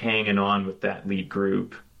just hanging on with that lead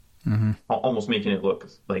group, almost making it look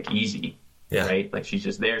like easy. Yeah. Right? Like she's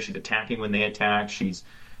just there. She's attacking when they attack.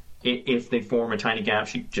 If they form a tiny gap,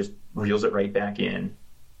 she just reels it right back in.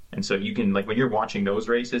 And so you can, like, when you're watching those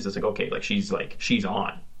races, it's like she's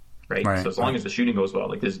on, right? So as long as the shooting goes well,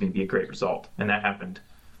 like this is going to be a great result. And that happened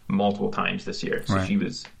multiple times this year. So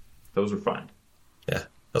those were fun. Yeah.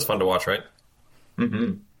 That's fun to watch, right?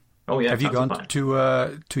 Oh yeah. Have you gone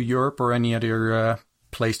to Europe or any other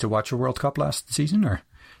place to watch a World Cup last season, or?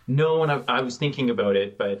 No, and I was thinking about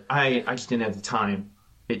it, but I just didn't have the time.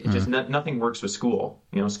 It just nothing works with school.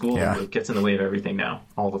 School gets in the way of everything now,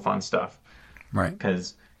 all the fun stuff. Right.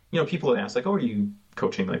 Because, people would ask, like, oh, are you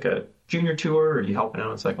coaching like a junior tour? Or are you helping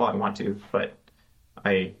out? It's like, well, I want to, but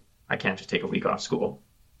I can't just take a week off school.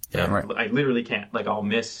 Yeah. Right. I literally can't. Like, I'll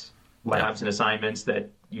miss labs and assignments that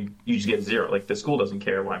you just get zero. Like, the school doesn't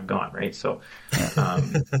care when I'm gone, right? So,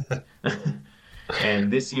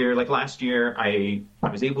 and this year, like last year, I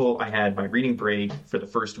had my reading break for the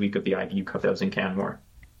first week of the IBU Cup that was in Canmore.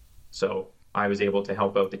 So I was able to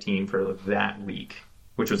help out the team for that week,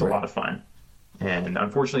 which was a lot of fun. And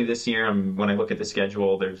unfortunately this year, when I look at the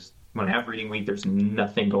schedule, when I have reading week, there's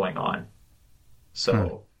nothing going on.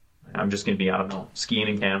 So I'm just going to be, I don't know, skiing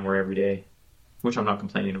in Canmore every day, which I'm not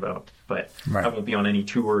complaining about. But I won't be on any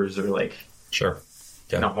tours or like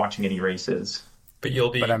not watching any races. But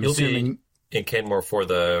you'll be in Canmore for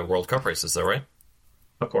the World Cup races, though, right?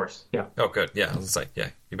 Of course, yeah. Oh, good. Yeah, I was like,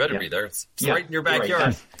 you better be there. It's right in your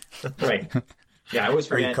backyard. Right. Yeah, I always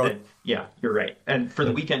forget that. Yeah, you're right. And for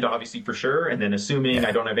the weekend, obviously, for sure. And then assuming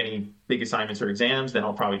I don't have any big assignments or exams, then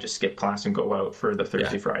I'll probably just skip class and go out for the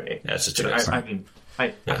Thursday, Friday. Yeah, it's a choice.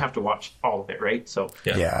 I have to watch all of it, right? So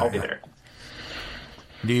I'll be there.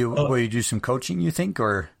 Will you do some coaching, you think,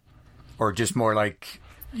 or just more like,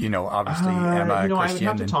 obviously Emma, Christian? I would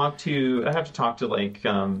have to talk to like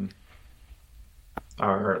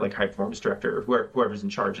our like high performance director, whoever's in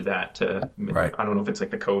charge of that. I don't know if it's like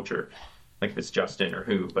the coach or like if it's Justin or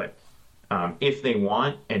who, but if they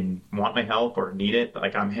want my help or need it,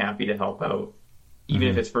 like I'm happy to help out, even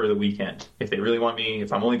if it's for the weekend. If they really want me,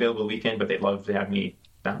 if I'm only available the weekend, but they'd love to have me,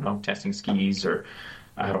 I don't know, testing skis or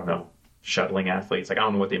I don't know, shuttling athletes. Like I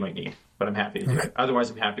don't know what they might need, but I'm happy to do it.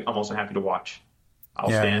 Otherwise, I'm also happy to watch. I'll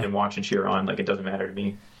stand and watch and cheer on. Like it doesn't matter to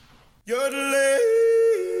me.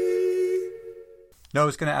 No, I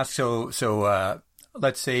was going to ask. So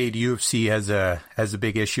let's say the UFC has a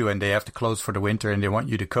big issue and they have to close for the winter and they want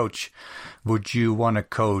you to coach, would you want to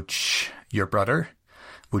coach your brother?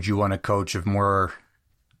 Would you want to coach a more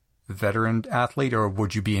veteran athlete, or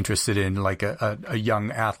would you be interested in like a young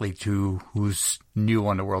athlete who's new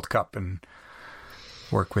on the World Cup and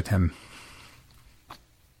work with him?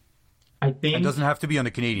 I think it doesn't have to be on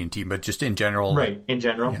the Canadian team, but just in general. Right, in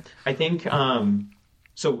general. Yeah. I think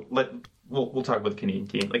so we'll talk about the Canadian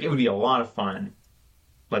team. Like, it would be a lot of fun,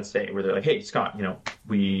 let's say, where they're like, hey, Scott,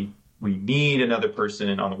 we need another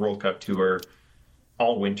person on the World Cup tour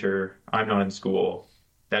all winter. I'm not in school.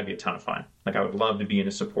 That'd be a ton of fun. Like, I would love to be in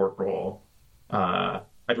a support role. I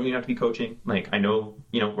don't even have to be coaching. Like, I know,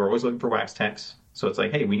 we're always looking for wax techs. So it's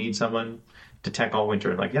like, hey, we need someone to tech all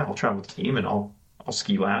winter. And like, yeah, I'll travel with the team and I'll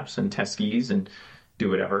ski laps and test skis and do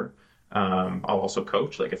whatever. I'll also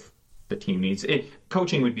coach, like, if the team needs it.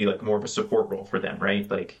 Coaching would be like more of a support role for them, right?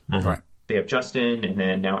 Like, they have Justin and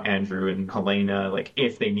then now Andrew and Helena. Like,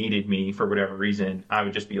 if they needed me for whatever reason, I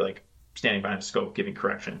would just be like standing behind a scope giving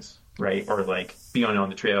corrections. Right, or like be on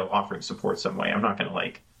the trail offering support some way. I'm not going to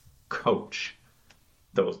like coach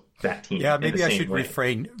that team. Yeah, maybe I should way.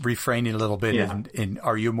 refrain it a little bit. Yeah. And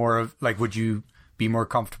are you more of like, would you be more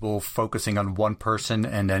comfortable focusing on one person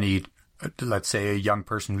and any, let's say, a young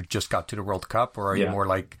person who just got to the World Cup, or are you more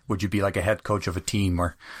like, would you be like a head coach of a team?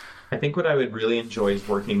 Or I think what I would really enjoy is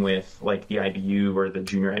working with like the IBU or the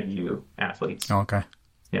junior IBU athletes. Oh, okay.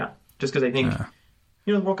 Yeah, just because I think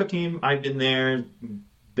the World Cup team, I've been there.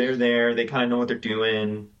 They're there. They kind of know what they're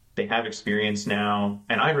doing. They have experience now.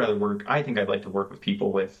 And I think I'd like to work with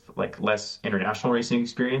people with like less international racing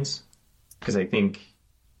experience, because I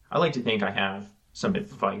like to think I have some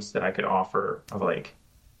advice that I could offer of like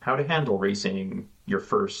how to handle racing your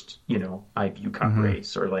first, IBU Cup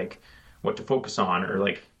race, or like what to focus on, or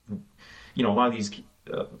like, a lot of these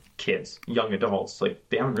kids, young adults, like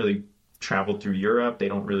they haven't really traveled through Europe. They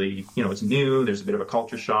don't really, it's new. There's a bit of a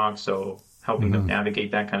culture shock. So helping them navigate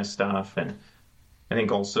that kind of stuff. And I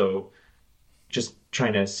think also just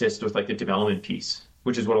trying to assist with like the development piece,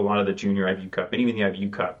 which is what a lot of the junior IBU Cup and even the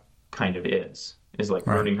IBU Cup kind of is like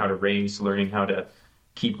learning how to race, learning how to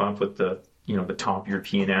keep up with the top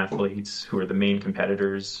European athletes who are the main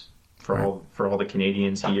competitors for all the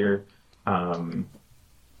Canadians here. Even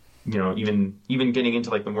getting into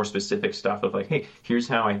like the more specific stuff of like, hey, here's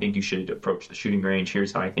how I think you should approach the shooting range.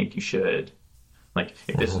 Here's how I think you should, like,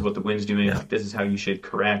 if this is what the wind's doing, like, this is how you should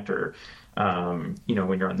correct, or, when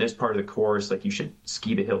you're on this part of the course, like, you should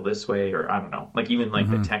ski the hill this way, or I don't know. Like, even,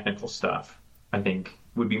 like, the technical stuff, I think,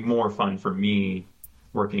 would be more fun for me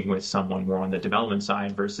working with someone more on the development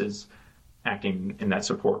side versus acting in that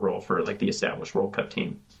support role for, like, the established World Cup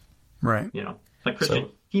team. Right. Like, Christian,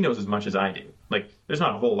 he knows as much as I do. Like, there's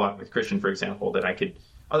not a whole lot with Christian, for example, that I could,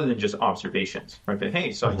 other than just observations, right? But,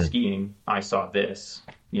 hey, saw you skiing, I saw this.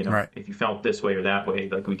 If you felt this way or that way,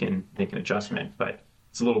 like, we can make an adjustment, but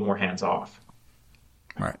it's a little more hands off.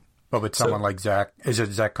 Right. But with someone like Zach, is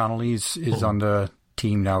it Zach Connolly is on the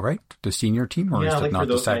team now, right? The senior team, or is it not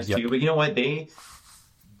decided yet? Too. But you know what? They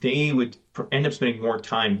would end up spending more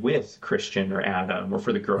time with Christian or Adam, or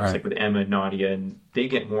for the girls, like with Emma and Nadia, and they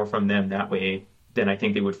get more from them that way than I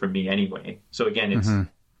think they would from me anyway. So again, it's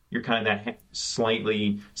you're kind of that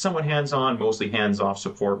slightly somewhat hands-on, mostly hands-off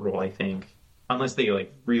support role, I think. Unless they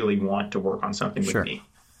like really want to work on something with me,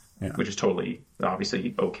 which is totally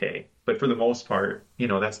obviously okay. But for the most part,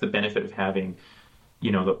 that's the benefit of having,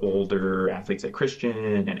 the older athletes like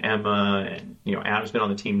Christian and Emma and, Adam's been on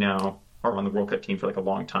the team now, or on the World Cup team for like a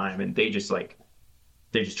long time. And they just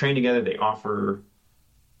train together. They offer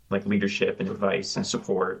like leadership and advice and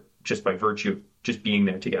support just by virtue of just being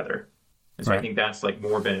there together. And so I think that's like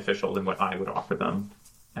more beneficial than what I would offer them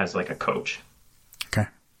as like a coach. Okay.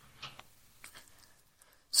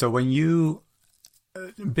 So when you,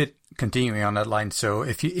 a bit continuing on that line, so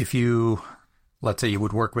if you, let's say you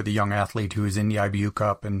would work with a young athlete who is in the IBU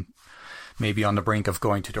Cup and maybe on the brink of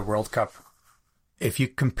going to the World Cup, if you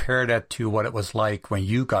compare that to what it was like when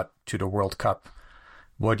you got to the World Cup,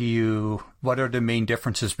 what are the main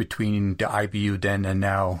differences between the IBU then and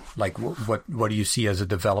now? Like what do you see as a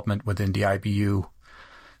development within the IBU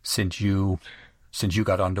since you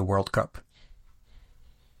got on the World Cup?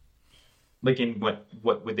 Like in what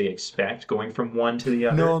would they expect going from one to the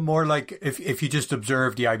other? No, more like if you just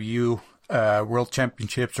observe the IBU World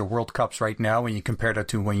Championships or World Cups right now, and you compare that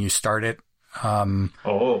to when you started. It's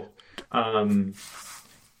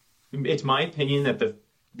my opinion that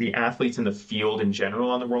the athletes in the field in general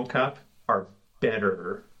on the World Cup are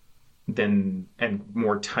better than and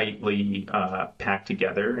more tightly packed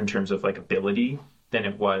together in terms of like ability than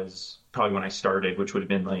it was probably when I started, which would have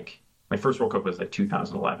been like my first World Cup was like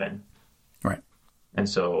 2011. Right. And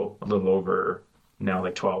so a little over now,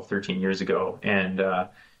 like 12, 13 years ago. And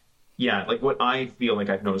yeah, like what I feel like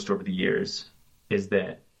I've noticed over the years is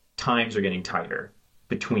that times are getting tighter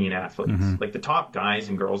between athletes. Like the top guys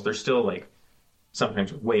and girls, they're still like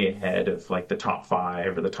sometimes way ahead of like the top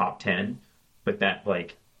 5 or the top 10. But that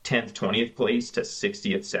like 10th, 20th place to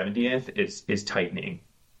 60th, 70th is tightening,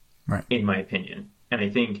 right, in my opinion. And I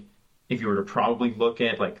think if you were to probably look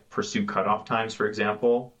at like pursuit cutoff times, for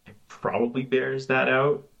example, it probably bears that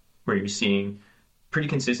out, where you're seeing pretty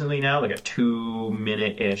consistently now like a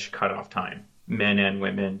 2-minute-ish cutoff time, men and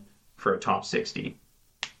women, for a top 60.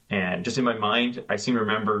 And just in my mind, I seem to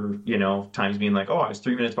remember, times being like, oh, I was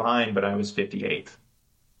 3 minutes behind, but I was 58th.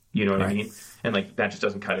 You know what I mean? And like that just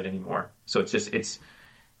doesn't cut it anymore. So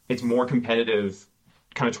it's more competitive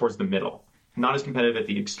kind of towards the middle. Not as competitive at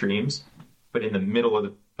the extremes, but in the middle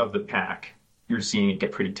of the pack, you're seeing it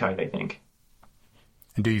get pretty tight, I think.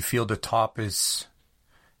 And do you feel the top is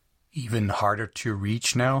even harder to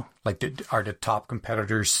reach now? Like, are the top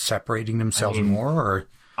competitors separating themselves more? Or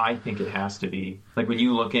I think it has to be. Like when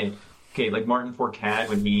you look at, like Martin Fourcade,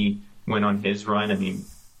 when he went on his run,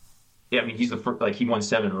 he's the first, like he won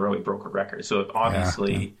 7 in a row, he broke a record. So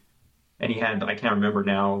obviously, and he had, I can't remember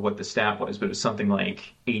now what the stat was, but it was something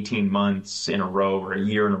like 18 months in a row or a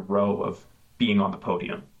year in a row of being on the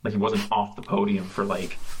podium. Like he wasn't off the podium for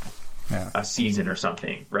like a season or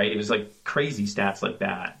something, right? It was like crazy stats like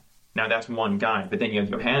that. Now that's one guy, but then you have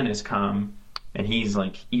Johannes come, and he's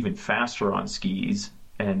like even faster on skis.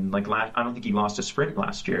 And like I don't think he lost a sprint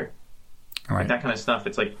last year. Right. Like that kind of stuff.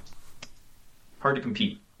 It's like hard to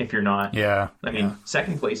compete if you're not. Yeah. I mean,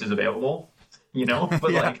 second place is available,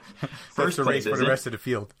 but like first the place race for the rest of the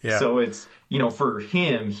field. Yeah. So it's, for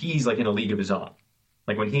him, he's like in a league of his own.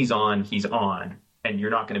 Like when he's on, and you're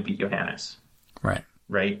not going to beat Johannes. Right.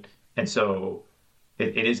 Right. And so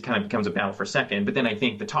it is kind of becomes a battle for second. But then I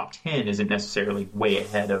think the top 10 isn't necessarily way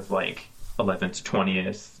ahead of like 11th to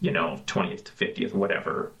 20th, 20th to 50th,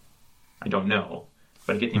 whatever. I don't know.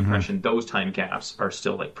 But I get the impression those time gaps are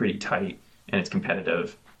still like pretty tight and it's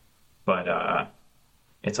competitive. But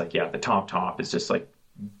it's like, the top is just like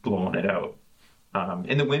blowing it out.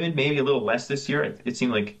 And the women, maybe a little less this year. It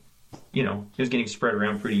seemed like, it was getting spread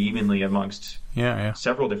around pretty evenly amongst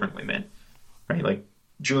several different women, right? Like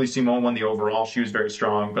Julie Simon won the overall. She was very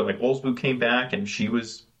strong, but like Olsbu came back and she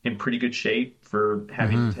was in pretty good shape for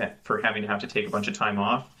having to have to take a bunch of time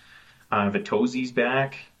off. Vitosi's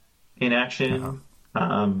back in action.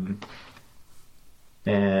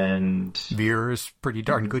 And Veer is pretty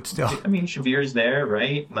darn good still. I mean, Veer's there,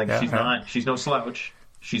 right? Like she's no slouch.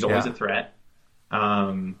 She's always a threat. A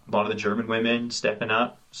lot of the German women stepping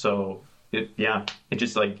up. So it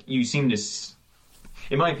just like you seem to,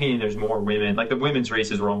 in my opinion, there's more women. Like the women's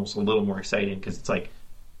races were almost a little more exciting because it's like,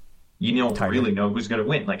 you don't really know who's going to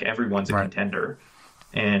win. Like everyone's a contender,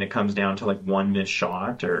 and it comes down to like one missed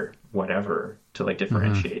shot or whatever to like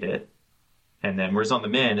differentiate it. And then whereas on the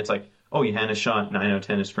men, it's like, oh, Johannes shot 9 out of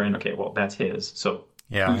 10 in sprint. Okay, well that's his. So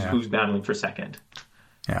who's battling for second?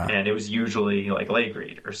 Yeah. And it was usually like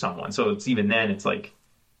Legreid or someone. So it's even then it's like,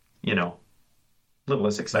 a little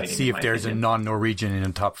less exciting. Let's see if there's a non-Norwegian in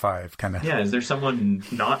the top 5 kind of. Yeah, is there someone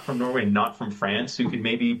not from Norway, not from France who could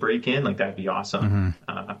maybe break in? Like that'd be awesome.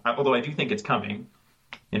 Although I do think it's coming,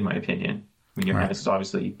 in my opinion. I mean, Johannes is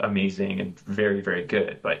obviously amazing and very, very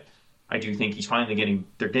good, but I do think he's finally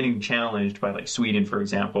they're getting challenged by like Sweden, for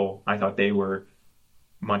example. I thought they were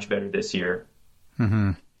much better this year.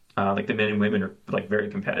 Like the men and women are like very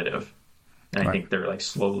competitive. And I think they're like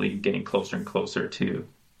slowly getting closer and closer to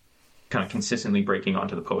kind of consistently breaking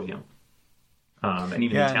onto the podium. And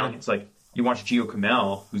even the Italians, like you watch Gio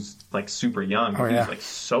Camel, who's like super young, who's like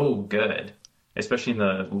so good, especially in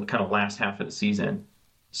the kind of last half of the season.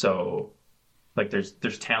 So like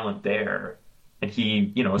there's talent there. And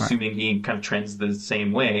he, assuming he kind of trends the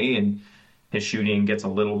same way and his shooting gets a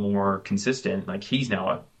little more consistent, like he's now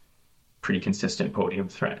a pretty consistent podium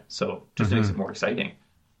threat. So just makes it more exciting.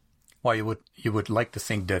 Well, you would like to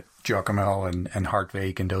think that Giacomo and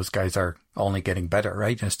Hartwig and those guys are only getting better,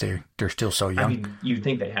 right? As they're still so young. I mean, you'd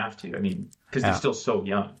think they have to. I mean, because they're still so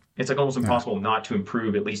young. It's like almost impossible not to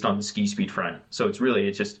improve, at least on the ski speed front. So it's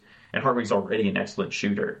just, and Hartwig's already an excellent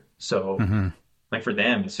shooter. So like for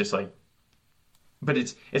them, it's just like, but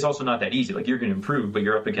it's also not that easy. Like you're going to improve, but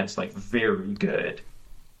you're up against like very good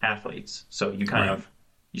athletes. So you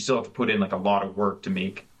you still have to put in like a lot of work to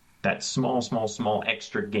make that small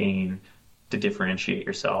extra gain to differentiate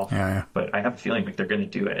yourself. But I have a feeling like they're going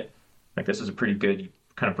to do it. Like this is a pretty good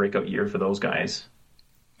kind of breakout year for those guys.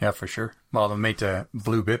 Yeah, for sure. Well, they made the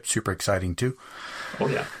Blue Bip super exciting too. Oh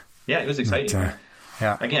yeah. Yeah, it was exciting. But,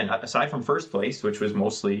 yeah. Again, aside from first place, which was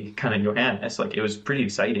mostly kind of Johannes, like it was pretty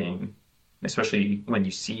exciting, especially when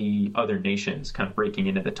you see other nations kind of breaking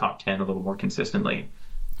into the top 10 a little more consistently.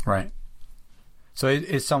 Right. So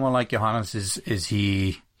is someone like Johannes,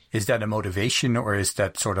 is that a motivation, or is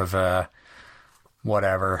that sort of a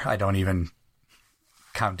whatever, I don't even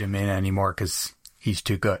count him in anymore because he's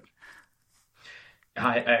too good?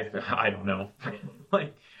 I don't know.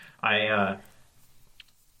 Like I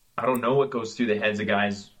don't know what goes through the heads of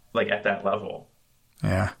guys like at that level.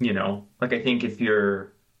 Yeah. You know, like I think if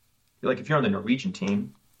you're on the Norwegian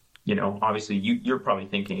team, you know, obviously you're probably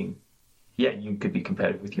thinking, yeah, you could be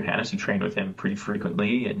competitive with Johannes. You train with him pretty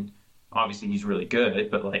frequently, and obviously he's really good,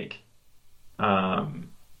 but like,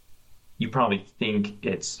 you probably think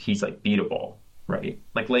he's like beatable, right?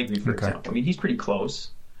 Like Legri, for example. I mean, he's pretty close.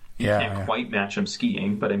 You can't quite match him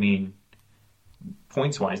skiing, but I mean,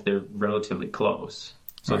 points wise, they're relatively close.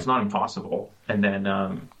 So it's not impossible. And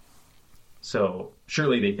then, so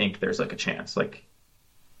surely they think there's like a chance, like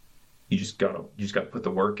you just gotta put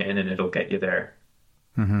the work in and it'll get you there.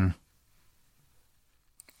 Mm-hmm.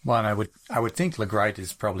 Well, and I would think Legrite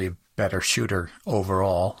is probably a better shooter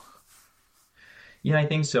overall. Yeah, I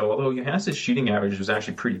think so. Although Johannes' shooting average was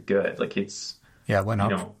actually pretty good. Like it went up.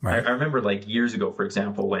 You know, right. I remember like years ago, for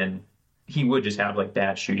example, when he would just have like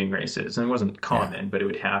bad shooting races, and it wasn't common, but it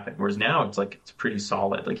would happen. Whereas now it's pretty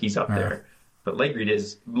solid. Like he's up there. But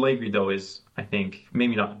Legri though is, I think,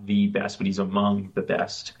 maybe not the best, but he's among the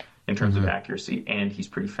best in terms of accuracy, and he's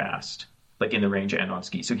pretty fast, like in the range and on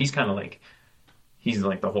ski. So he's kind of like, he's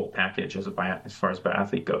like the whole package as far as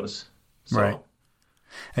biathlete goes. So. Right.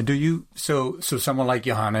 And do you, so someone like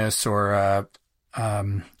Johannes or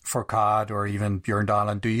Fourcade or even Björn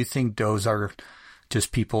Dahlen, do you think those are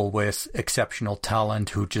just people with exceptional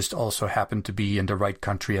talent who just also happen to be in the right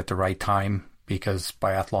country at the right time? Because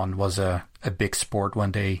biathlon was a big sport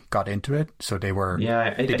when they got into it, so they were.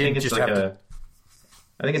 Yeah, I think it's like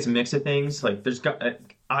I think it's a mix of things. Like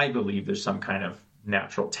I believe there's some kind of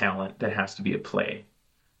natural talent that has to be at play,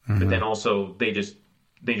 but then also they just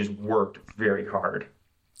worked very hard,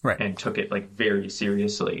 right, and took it like very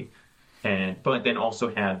seriously, but then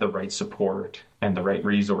also had the right support and the right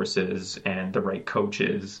resources and the right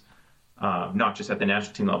coaches, not just at the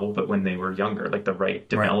national team level, but when they were younger, like the right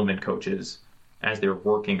development coaches as they were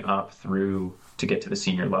working up through to get to the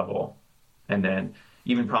senior level. And then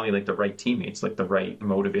even probably like the right teammates, like the right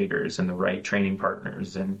motivators and the right training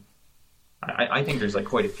partners. And I think there's like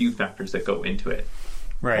quite a few factors that go into it,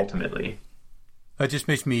 ultimately. That just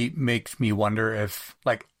makes me wonder if,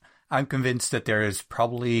 like, I'm convinced that there is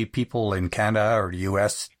probably people in Canada or the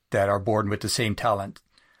US that are born with the same talent.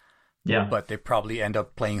 Yeah. But they probably end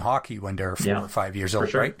up playing hockey when they're 4 or 5 years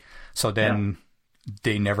old, right? So then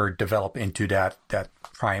they never develop into that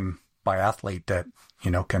prime biathlete that,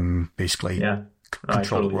 you know, can basically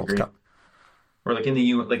control the World Cup. Or like in the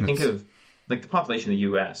U, like think of like the population of the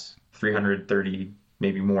US, 330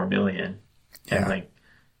 maybe more million, and like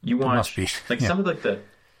you watch like some of like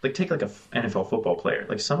take like a NFL football player,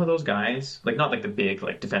 like some of those guys, like not like the big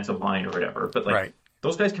like defensive line or whatever, but like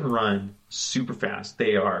those guys can run super fast.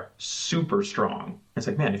 They are super strong. It's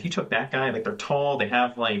like, man, if you took that guy, like they're tall, they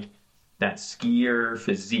have like that skier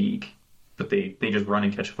physique, but they just run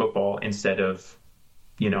and catch a football instead of,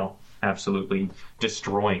 you know, absolutely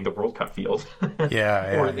destroying the World Cup field.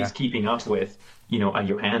 Or at least keeping up with, you know, a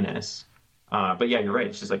Johannes. But yeah, you're right.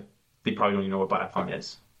 It's just like they probably don't even know what biathlon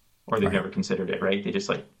is, or they've never considered it, right? They just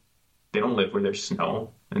like, they don't live where there's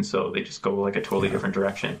snow, and so they just go like a totally different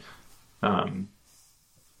direction.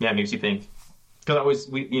 It makes you think. Because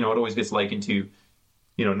it always gets likened to,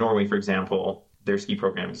 you know, Norway, for example, their ski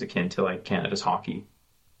program is akin to like Canada's hockey.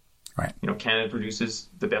 Right. You know, Canada produces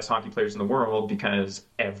the best hockey players in the world because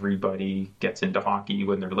everybody gets into hockey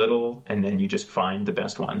when they're little, and then you just find the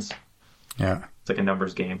best ones. Yeah. It's like a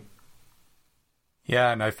numbers game.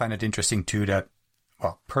 Yeah, and I find it interesting too that,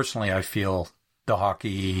 well, personally, I feel the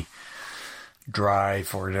hockey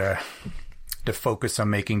drive or the focus on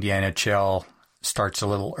making the NHL starts a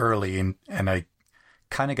little early, and I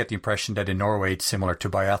kind of get the impression that in Norway it's similar to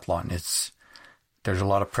biathlon. There's a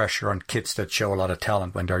lot of pressure on kids that show a lot of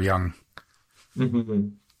talent when they're young to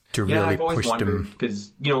really I've always push them.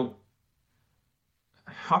 Because, you know,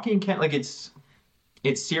 hockey can't, like, it's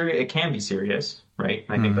serious. It can be serious, right?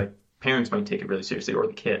 And I think like parents might take it really seriously, or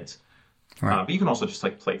the kids. But you can also just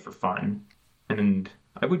like play for fun. And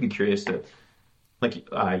I would be curious to, like,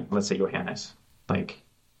 let's say Johannes, like,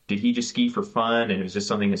 did he just ski for fun and it was just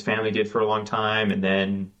something his family did for a long time, and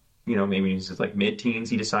then, you know, maybe he's like mid-teens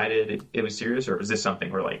he decided it was serious, or was this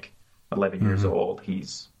something where like 11 years old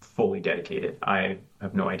he's fully dedicated? I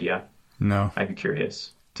have no idea. No. I'd be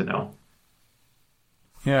curious to know.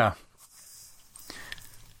 Yeah.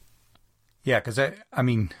 Yeah, because I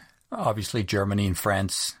mean, obviously Germany and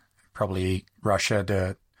France, probably Russia,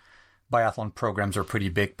 the biathlon programs are pretty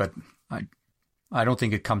big, but I don't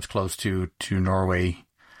think it comes close to Norway.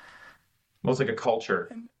 Well, it's like a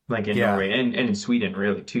culture, like in Norway and in Sweden,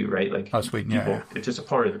 really too, right? Like Sweden, people, it's just a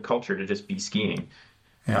part of their culture to just be skiing.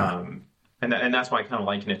 Yeah. And that's why I kind of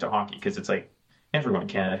liken it to hockey, because it's like everyone in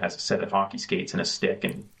Canada has a set of hockey skates and a stick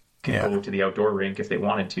and can go to the outdoor rink if they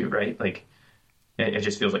wanted to, right? Like it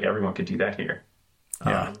just feels like everyone could do that here.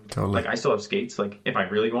 Yeah, totally. Like I still have skates. Like if I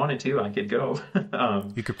really wanted to, I could go.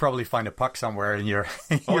 You could probably find a puck somewhere in your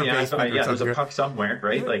basement. There's a puck somewhere,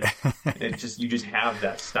 right? Like you just have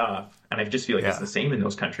that stuff, and I just feel like it's the same in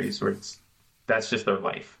those countries where that's just their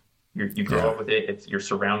life. You grow up with it. You're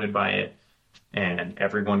surrounded by it, and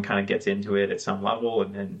everyone kind of gets into it at some level,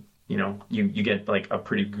 and then you get like a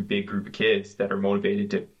pretty big group of kids that are motivated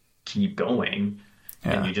to keep going,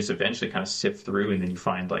 and you just eventually kind of sift through, and then you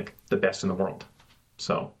find like the best in the world.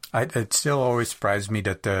 So it still always surprised me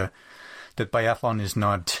that that biathlon is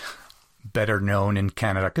not better known in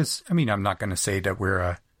Canada. Because I mean, I'm not going to say that we're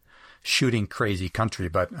a shooting crazy country,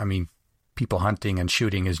 but I mean, people hunting and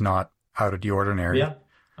shooting is not out of the ordinary. Yeah,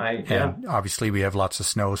 and obviously we have lots of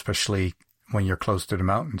snow, especially when you're close to the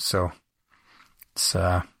mountains. So it's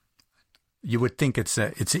you would think it's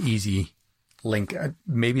an easy link.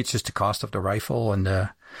 Maybe it's just the cost of the rifle and the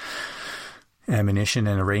ammunition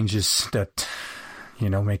and the ranges that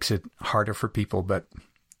makes it harder for people. But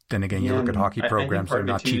then again, you look at hockey programs; they're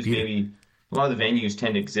not cheap either. Maybe a lot of the venues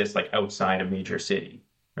tend to exist like outside a major city.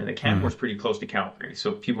 Right? The Canmore's pretty close to Calgary,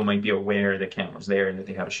 so people might be aware that Canmore's there and that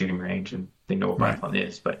they have a shooting range and they know what biathlon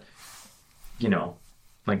is. But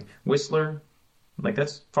like Whistler, like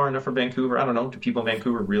that's far enough from Vancouver. I don't know. Do people in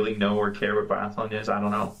Vancouver really know or care what biathlon is? I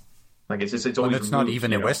don't know. Like it's always. Well, it's not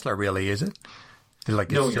even in Whistler, really, is it?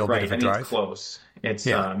 Like no, it's still you're right. A bit of a drive. It's close. It's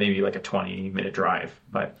maybe like a 20-minute drive,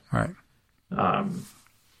 but right.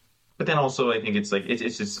 But then also, I think it's like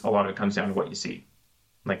it's just a lot of it comes down to what you see.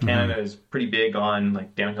 Like Canada is pretty big on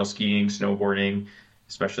like downhill skiing, snowboarding,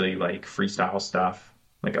 especially like freestyle stuff.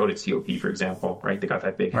 Like out at COP, for example, right? They got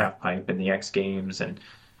that big half pipe in the X Games, and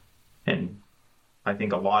I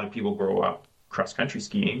think a lot of people grow up cross country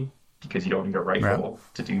skiing because you don't need a rifle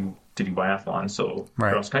to do biathlon. So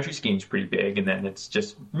cross country skiing is pretty big, and then it's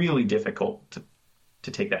just really difficult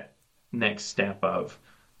to take that next step of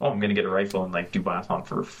I'm going to get a rifle and like do biathlon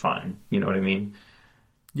for fun. You know what I mean?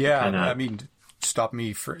 Yeah, I mean, stop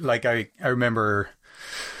me for like I remember.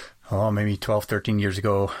 Maybe 12, 13 years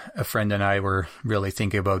ago, a friend and I were really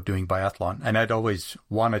thinking about doing biathlon, and I'd always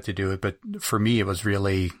wanted to do it. But for me, it was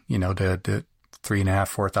really, the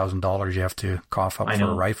 $3,500-4,000 you have to cough up for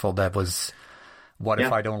a rifle. That was, what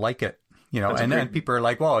if I don't like it? And then people are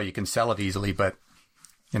like, well, you can sell it easily, but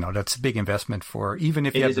that's a big investment for, even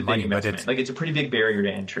if you have the money, but it's a pretty big barrier to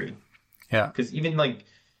entry. Yeah. Because even like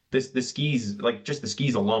the skis, like just the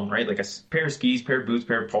skis alone, right? Like a pair of skis, pair of boots,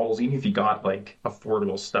 pair of poles, even if you got like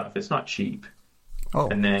affordable stuff, it's not cheap. Oh,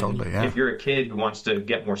 and then totally, yeah. If you're a kid who wants to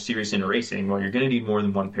get more serious into racing, well, you're going to need more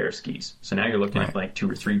than one pair of skis. So now you're looking at like 2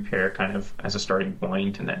 or 3 pair kind of as a starting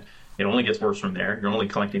point, and then it only gets worse from there. You're only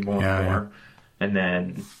collecting more and more. And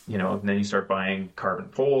then, then you start buying carbon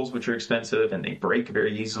poles, which are expensive, and they break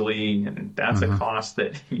very easily, and that's a cost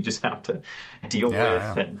that you just have to deal with.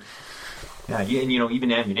 Yeah. And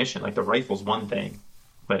even ammunition, like the rifle's one thing,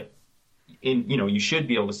 but you should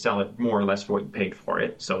be able to sell it more or less for what you paid for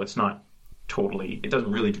it. So it's not it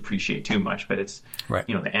doesn't really depreciate too much, but it's,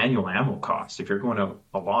 the annual ammo cost, if you're going out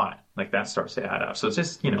a lot, like that starts to add up. So it's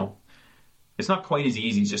just, it's not quite as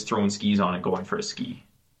easy as just throwing skis on and going for a ski.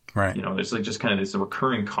 Right. There's like just kind of this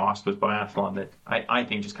recurring cost with biathlon that I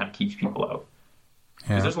think just kind of keeps people out.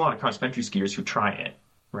 Because there's a lot of cross-country skiers who try it,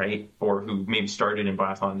 right? Or who maybe started in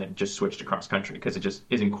biathlon and then just switched to cross-country because it just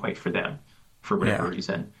isn't quite for them for whatever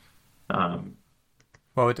reason.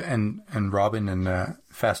 Well, and Robin and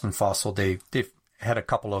Fast and Fossil, they've had a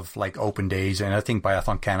couple of like open days, and I think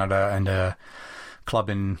Biathlon Canada and club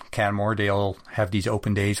in Canmore, they all have these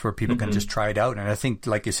open days where people can just try it out. And I think,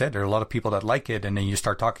 like you said, there are a lot of people that like it, and then you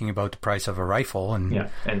start talking about the price of a rifle, and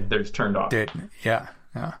and they're turned off. Yeah,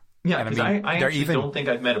 because I actually don't think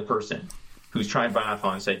I've met a person who's tried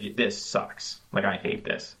biathlon and said, this sucks. Like, I hate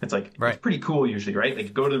this. It's like, it's pretty cool usually, right? Like,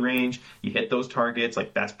 you go to the range, you hit those targets,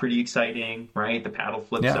 like, that's pretty exciting, right? The paddle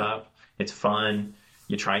flips up, it's fun.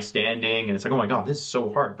 You try standing, and it's like, oh my God, this is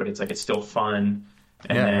so hard, but it's like, it's still fun.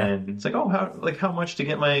 And then it's like, how much to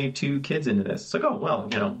get my 2 kids into this? It's like, oh, well,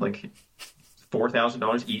 like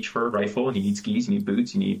 $4,000 each for a rifle, and you need skis, you need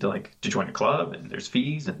boots, you need to join a club, and there's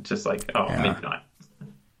fees, and just like, maybe not.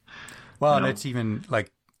 Well, and it's even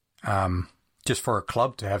like just for a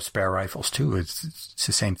club to have spare rifles too. It's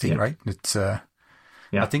the same thing, right? It's I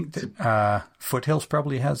think Foothills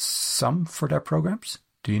probably has some for their programs.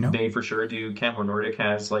 Do you know? They for sure do. Camel Nordic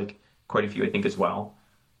has like quite a few, I think, as well.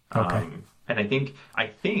 Okay. And I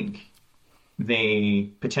think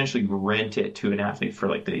they potentially rent it to an athlete for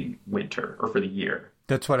like the winter or for the year.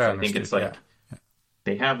 That's what I understood. think it's like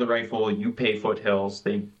they have the rifle, you pay Foothills,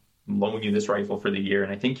 they loan you this rifle for the year,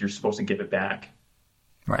 and I think you're supposed to give it back.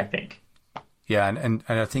 Right. I think. Yeah, and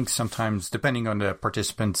I think sometimes, depending on the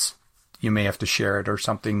participants, you may have to share it or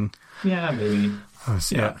something. Yeah, maybe.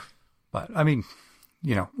 Yeah. But I mean,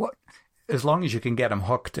 what? As long as you can get them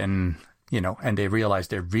hooked and and they realize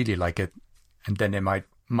they really like it, and then they might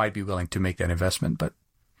be willing to make that investment. But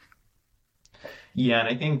yeah, and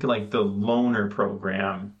I think like the loaner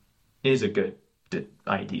program is a good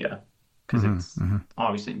idea because it's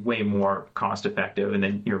obviously way more cost effective. And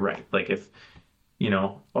then you're right, like if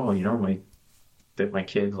my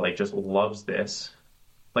kid like just loves this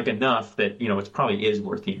like enough that it probably is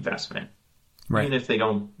worth the investment. Right. Even if they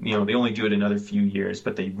don't, they only do it another few years,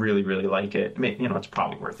 but they really, really like it. I mean, it's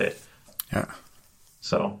probably worth it. Yeah.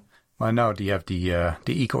 So. Well, now do you have the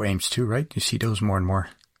Eco Aims too, right? You see those more and more.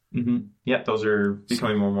 Mm-hmm. Yeah, those are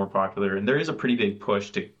becoming more and more popular, and there is a pretty big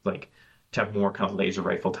push to have more kind of laser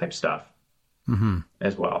rifle type stuff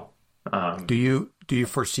as well. Do you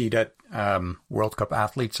foresee that World Cup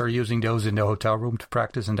athletes are using those in the hotel room to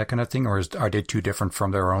practice and that kind of thing, or are they too different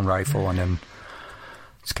from their own rifle and then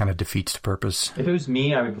it kind of defeats the purpose? If it was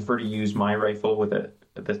me, I would prefer to use my rifle with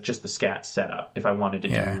just the scat setup. If I wanted to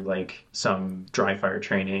do like some dry fire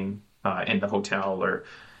training in the hotel or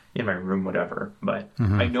in my room, whatever. But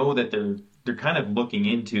I know that they're kind of looking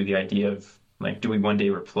into the idea of like, do we one day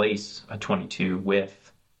replace a 22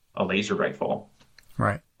 with a laser rifle?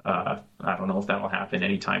 Right. I don't know if that'll happen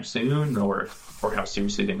anytime soon or how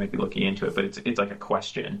seriously they might be looking into it, but it's like a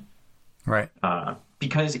question. Right.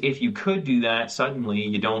 Because if you could do that, suddenly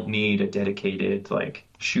you don't need a dedicated like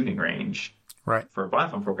shooting range for a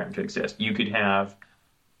biathlon program to exist. You could have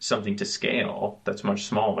something to scale that's much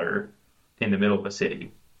smaller in the middle of a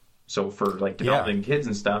city. So for like developing kids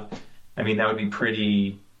and stuff, I mean, that would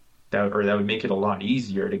be that would make it a lot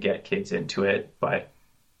easier to get kids into it. But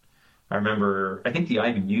I remember, I think the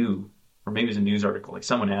IBU, or maybe it was a news article, like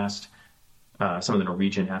someone asked some of the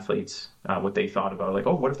Norwegian athletes what they thought about, like,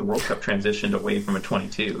 what if the World Cup transitioned away from a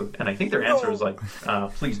 22? And I think their answer was like,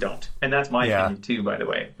 please don't. And that's my opinion too, by the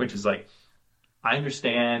way, which is like, I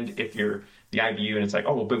understand if you're the IBU and it's like,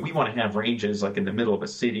 but we want to have ranges like in the middle of a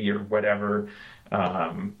city or whatever,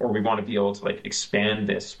 or we want to be able to like expand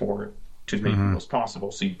this sport to as many people as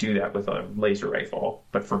possible. So you do that with a laser rifle.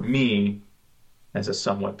 But for me, as a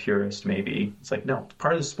somewhat purist, maybe it's like, no,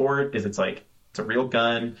 part of the sport is it's a real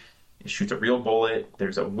gun. It shoots a real bullet.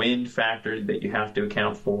 There's a wind factor that you have to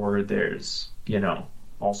account for. There's,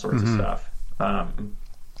 all sorts of stuff.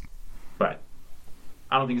 But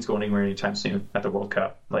I don't think it's going anywhere anytime soon at the World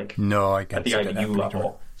Cup. Like, no, I can't at the IBU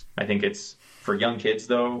level. I think it's for young kids,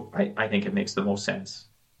 though. I think it makes the most sense.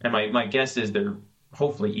 And my guess is they're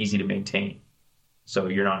hopefully easy to maintain. So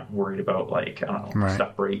you're not worried about like, I don't know,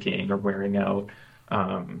 stuff breaking or wearing out.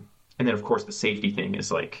 And then, of course, the safety thing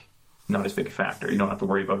is like not as big a factor. You don't have to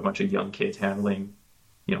worry about a bunch of young kids handling,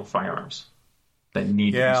 firearms that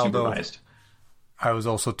need to be supervised. I was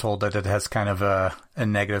also told that it has kind of a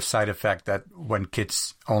negative side effect that when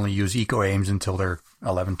kids only use Eco Aims until they're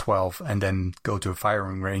 11, 12 and then go to a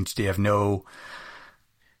firing range, they have no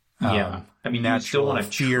I mean, you still want to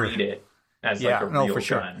treat it as like a real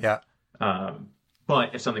gun. Yeah.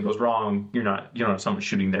 But if something goes wrong, you don't have someone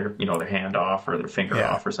shooting their, their hand off or their finger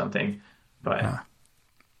off or something. But I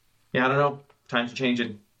don't know. Times are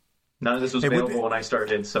changing. None of this was available when I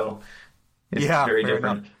started, so it's very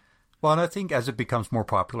different. Enough. Well, and I think as it becomes more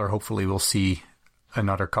popular, hopefully we'll see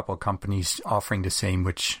another couple of companies offering the same,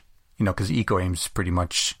 which, because Eco Aims is pretty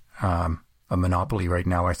much a monopoly right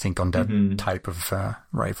now, I think, on that type of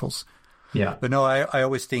rifles. Yeah. But no, I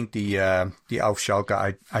always think the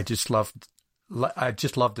Aufschalke, I just love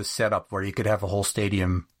the setup where you could have a whole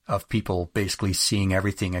stadium of people basically seeing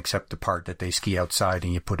everything except the part that they ski outside,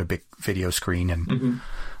 and you put a big video screen and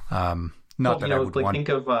I would want. Think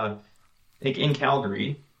of like in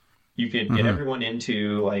Calgary, you could get everyone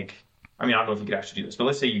into like, I mean, I don't know if you could actually do this, but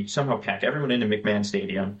let's say you somehow pack everyone into McMahon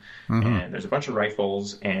Stadium and there's a bunch of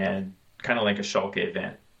rifles and kind of like a Schalke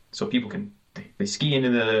event. So people they ski into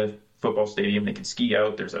the football stadium, they can ski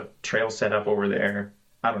out. There's a trail set up over there.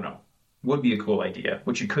 I don't know. Would be a cool idea,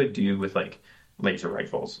 which you could do with like laser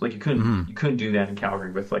rifles. Like you couldn't do that in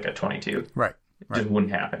Calgary with like a 22. Right. It just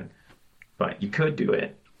wouldn't happen. But you could do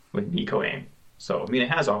it with Nico aim. So I mean, it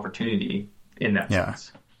has opportunity in that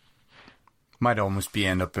sense. Might almost be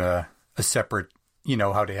end up a separate,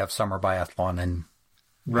 how they have summer biathlon and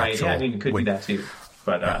right. Yeah, I mean, it could be that too.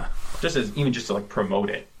 But just to like promote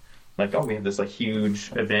it, like, oh, we have this like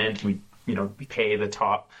huge event. We pay the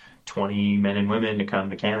top 20 men and women to come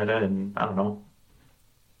to Canada, and I don't know,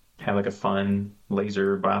 have like a fun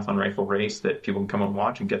laser biathlon rifle race that people can come and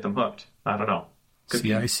watch and get them hooked. I don't know.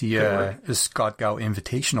 I see a Scott Gow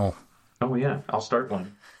Invitational. Oh yeah, I'll start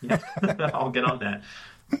one. Yeah. I'll get on that.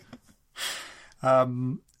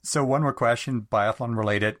 So one more question, biathlon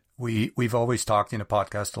related. We've always talked in the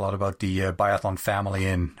podcast a lot about the biathlon family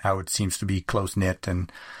and how it seems to be close knit. And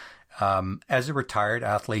as a retired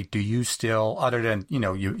athlete, do you still, other than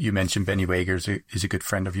you mentioned Benny Wager is a good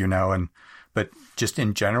friend of you now, but just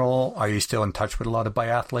in general, are you still in touch with a lot of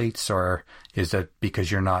biathletes, or is that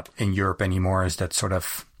because you're not in Europe anymore? Is that sort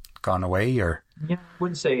of gone away, or? Yeah, I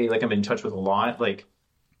wouldn't say like I'm in touch with a lot. Like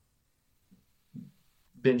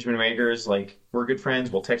Benjamin Wager's, like we're good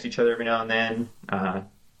friends. We'll text each other every now and then,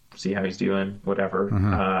 see how he's doing, whatever.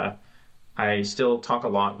 Mm-hmm. I still talk a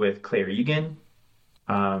lot with Claire Egan.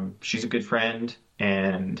 She's a good friend,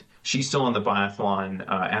 and she's still on the biathlon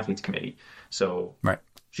athletes committee. So right.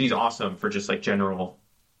 She's awesome for just like general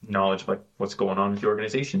knowledge of like what's going on with the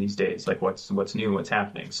organization these days, like what's new, what's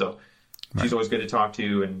happening. So she's always good to talk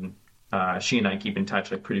to, and she and I keep in touch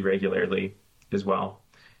like pretty regularly as well.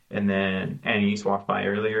 And then Annie walked by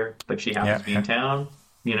earlier, like she happens to be in town,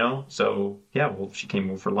 So she came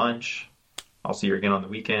over for lunch. I'll see her again on the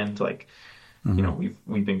weekend. Like,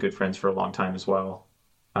 we've been good friends for a long time as well.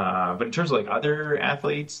 But in terms of like other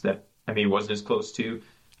athletes that I maybe wasn't as close to,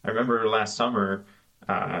 I remember last summer,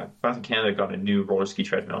 Biathlon Canada got a new roller ski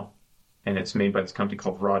treadmill, and it's made by this company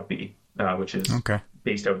called Rodby, which is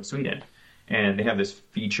based out in Sweden. And they have this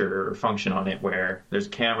feature or function on it where there's a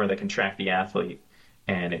camera that can track the athlete,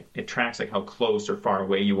 and it tracks like how close or far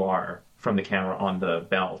away you are from the camera on the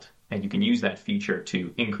belt. And you can use that feature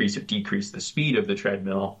to increase or decrease the speed of the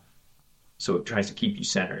treadmill, so it tries to keep you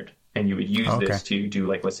centered. And you would use this to do,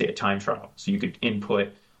 like, let's say, a time trial. So you could input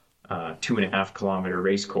a 2.5 kilometer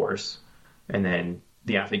race course, and then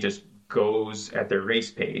the athlete just goes at their race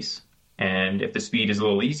pace. And if the speed is a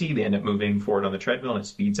little easy, they end up moving forward on the treadmill, and it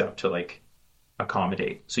speeds up to like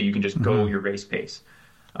accommodate. So you can just go your race pace.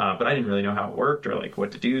 But I didn't really know how it worked or like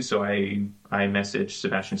what to do. So I messaged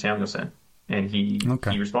Sebastian Samuelson, and he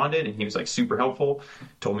responded, and he was like super helpful.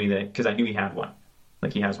 Told me that, because I knew he had one,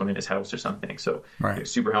 like he has one in his house or something. So he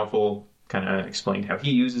was super helpful, kind of explained how he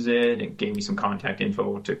uses it, and gave me some contact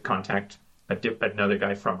info to contact another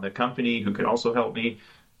guy from the company who could also help me.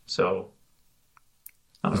 So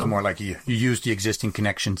it was more like you used the existing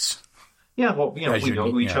connections. Yeah, well, we know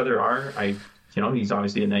who each other are. He's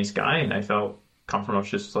obviously a nice guy, and I felt comfortable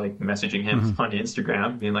just like messaging him on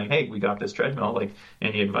Instagram, being like, "Hey, we got this treadmill. Like,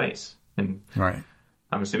 any advice?" And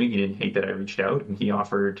I'm assuming he didn't hate that I reached out, and he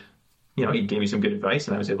offered, he gave me some good advice,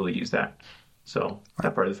 and I was able to use that. So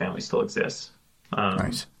that part of the family still exists.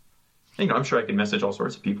 Nice. I'm sure I could message all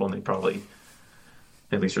sorts of people, and they'd probably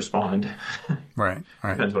at least respond. Right.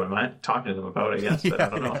 Depends what I'm talking to them about, I guess. But I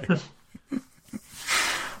don't know.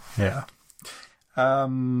 Yeah.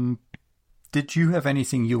 Did you have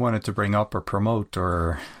anything you wanted to bring up or promote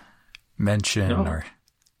or mention? No. Or?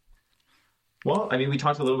 Well, I mean, we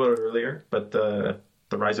talked a little bit earlier, but the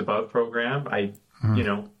Rise Above program,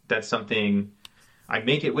 that's something I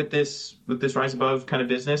make it with this Rise Above kind of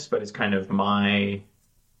business, but it's kind of my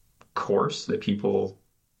course that people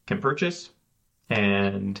can purchase.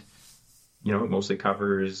 And, it mostly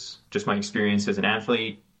covers just my experience as an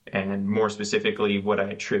athlete, and more specifically what I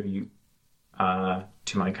attribute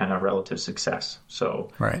to my kind of relative success.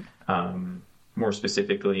 So, more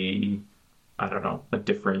specifically, I don't know,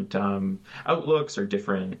 different outlooks or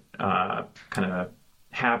different kind of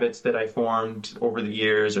habits that I formed over the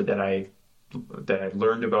years, or that I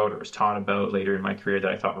learned about or was taught about later in my career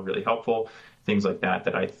that I thought were really helpful. Things like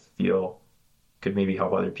that I feel could maybe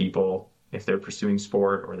help other people if they're pursuing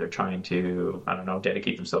sport, or they're trying to, I don't know,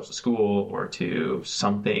 dedicate themselves to school or to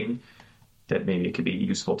something that maybe it could be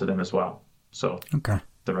useful to them as well. So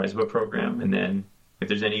the Rise Above program. And then if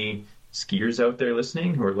there's any skiers out there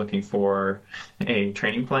listening who are looking for a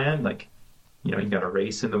training plan, like, you got a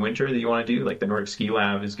race in the winter that you want to do, like the Nordic Ski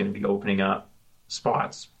Lab is going to be opening up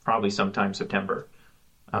spots probably sometime September.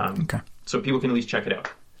 So people can at least check it out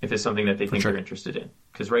if it's something that they think they're interested in.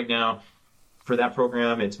 Because right now, for that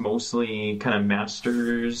program, it's mostly kind of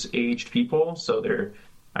masters aged people. So they're,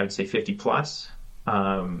 I would say, 50 plus.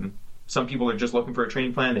 some people are just looking for a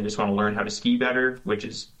training plan. They just want to learn how to ski better, which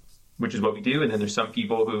is what we do. And then there's some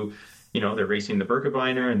people who, they're racing the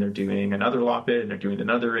Birkebeiner and they're doing another Loppet and they're doing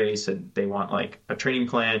another race, and they want like a training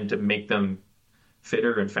plan to make them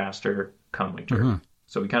fitter and faster come winter. Mm-hmm.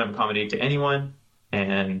 So we kind of accommodate to anyone,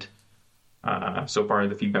 and so far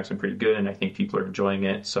the feedback's been pretty good, and I think people are enjoying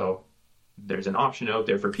it. So there's an option out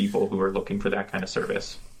there for people who are looking for that kind of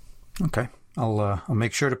service. Okay, I'll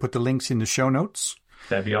make sure to put the links in the show notes.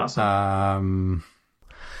 That'd be awesome.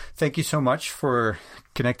 Thank you so much for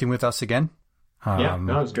connecting with us again. Yeah,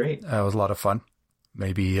 no, it was great. It was a lot of fun.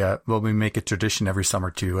 Maybe we make a tradition every summer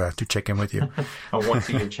to check in with you. A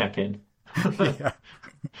once-a-year check-in. Yeah.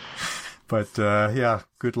 But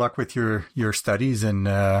good luck with your studies, and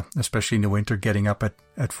especially in the winter, getting up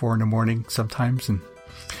at 4 a.m. sometimes. And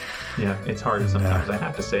yeah, it's hard sometimes, I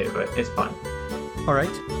have to say, but it's fun. All right.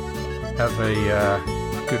 Have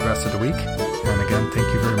a good rest of the week. And again,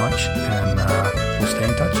 thank you very much. And